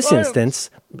 And in this instance,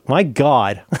 my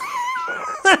God,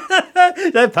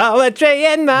 the poetry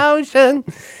in motion.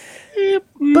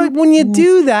 But when you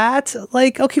do that,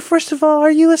 okay, first of all,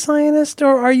 are you a scientist,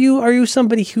 or are you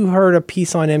somebody who heard a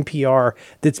piece on NPR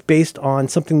that's based on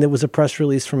something that was a press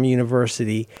release from a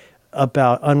university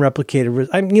about unreplicated?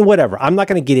 I mean, whatever. I'm not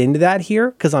going to get into that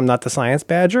here because I'm not the science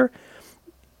badger.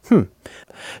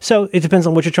 So it depends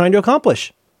on what you're trying to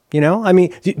accomplish. I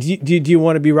mean, do you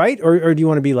want to be right, or do you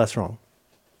want to be less wrong?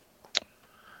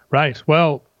 Right.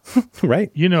 Well,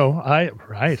 right.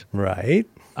 Right.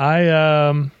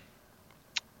 I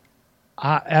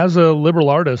as a liberal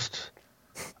artist,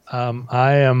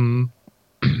 I am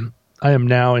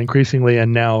now increasingly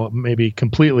and now maybe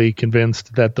completely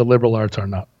convinced that the liberal arts are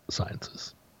not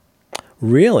sciences.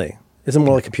 Really? Is it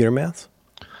more like computer maths?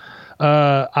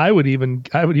 I'd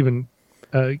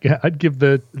give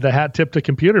the hat tip to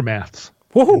computer maths.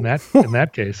 Whoa. In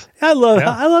that case. I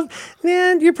love,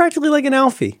 man, you're practically like an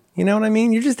Alfie. You know what I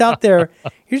mean? You're just out there,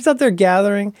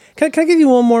 gathering. Can I give you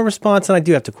one more response? And I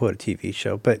do have to quote a TV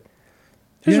show, but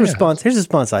here's a response. Here's a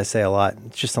response I say a lot.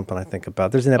 It's just something I think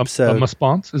about. There's an episode. A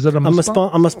response? Is it a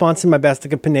response? I'm response in my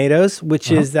Bastic of Pinedos,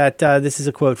 which is that this is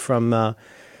a quote from,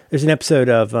 there's an episode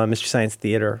of Mr. Science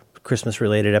Theater,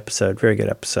 Christmas-related episode, very good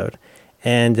episode.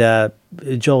 And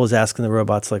Joel is asking the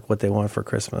robots what they want for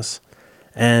Christmas.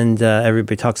 And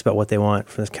everybody talks about what they want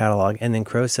from this catalog. And then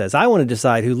Crow says, I want to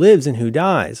decide who lives and who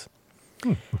dies.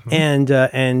 And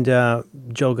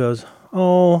Joel goes,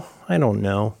 oh, I don't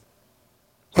know.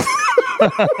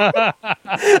 But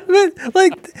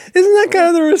isn't that kind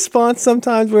of the response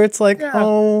sometimes where it's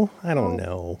oh, I don't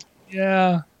know.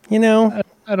 Yeah.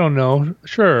 I don't know.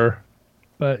 Sure.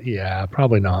 But yeah,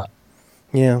 probably not.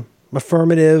 Yeah.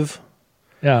 Affirmative.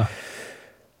 Yeah.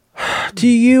 Do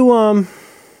you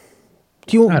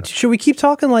should we keep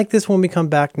talking like this when we come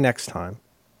back next time?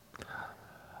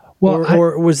 Well,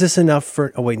 or was this enough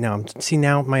for? Oh wait, now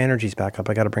my energy's back up.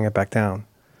 I got to bring it back down.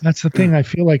 That's the thing. I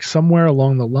feel like somewhere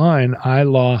along the line, I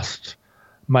lost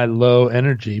my low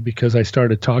energy because I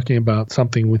started talking about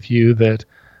something with you that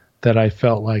that I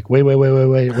felt like, wait.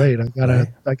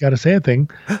 I gotta say a thing.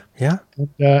 Yeah.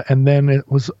 And then it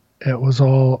was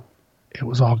all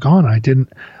gone. I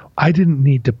didn't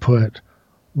need to put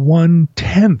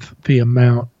 1/10 the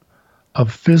amount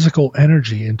of physical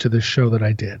energy into this show that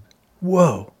I did.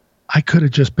 Whoa. I could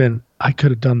have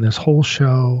done this whole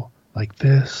show like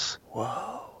this.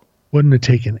 Whoa. Wouldn't have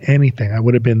taken anything. I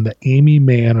would have been the Amy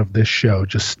Mann of this show,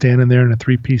 just standing there in a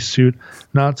 3-piece suit,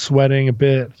 not sweating a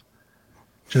bit,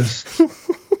 just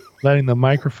letting the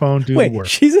microphone do the work.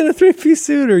 She's in a 3-piece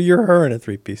suit, or you're her in a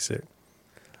 3-piece suit?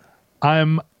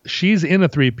 She's in a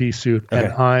 3-piece suit, okay.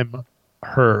 And I'm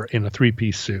her in a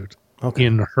 3-piece suit. Okay.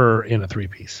 In her in a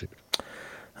 3-piece suit.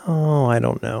 Oh, I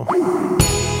don't know.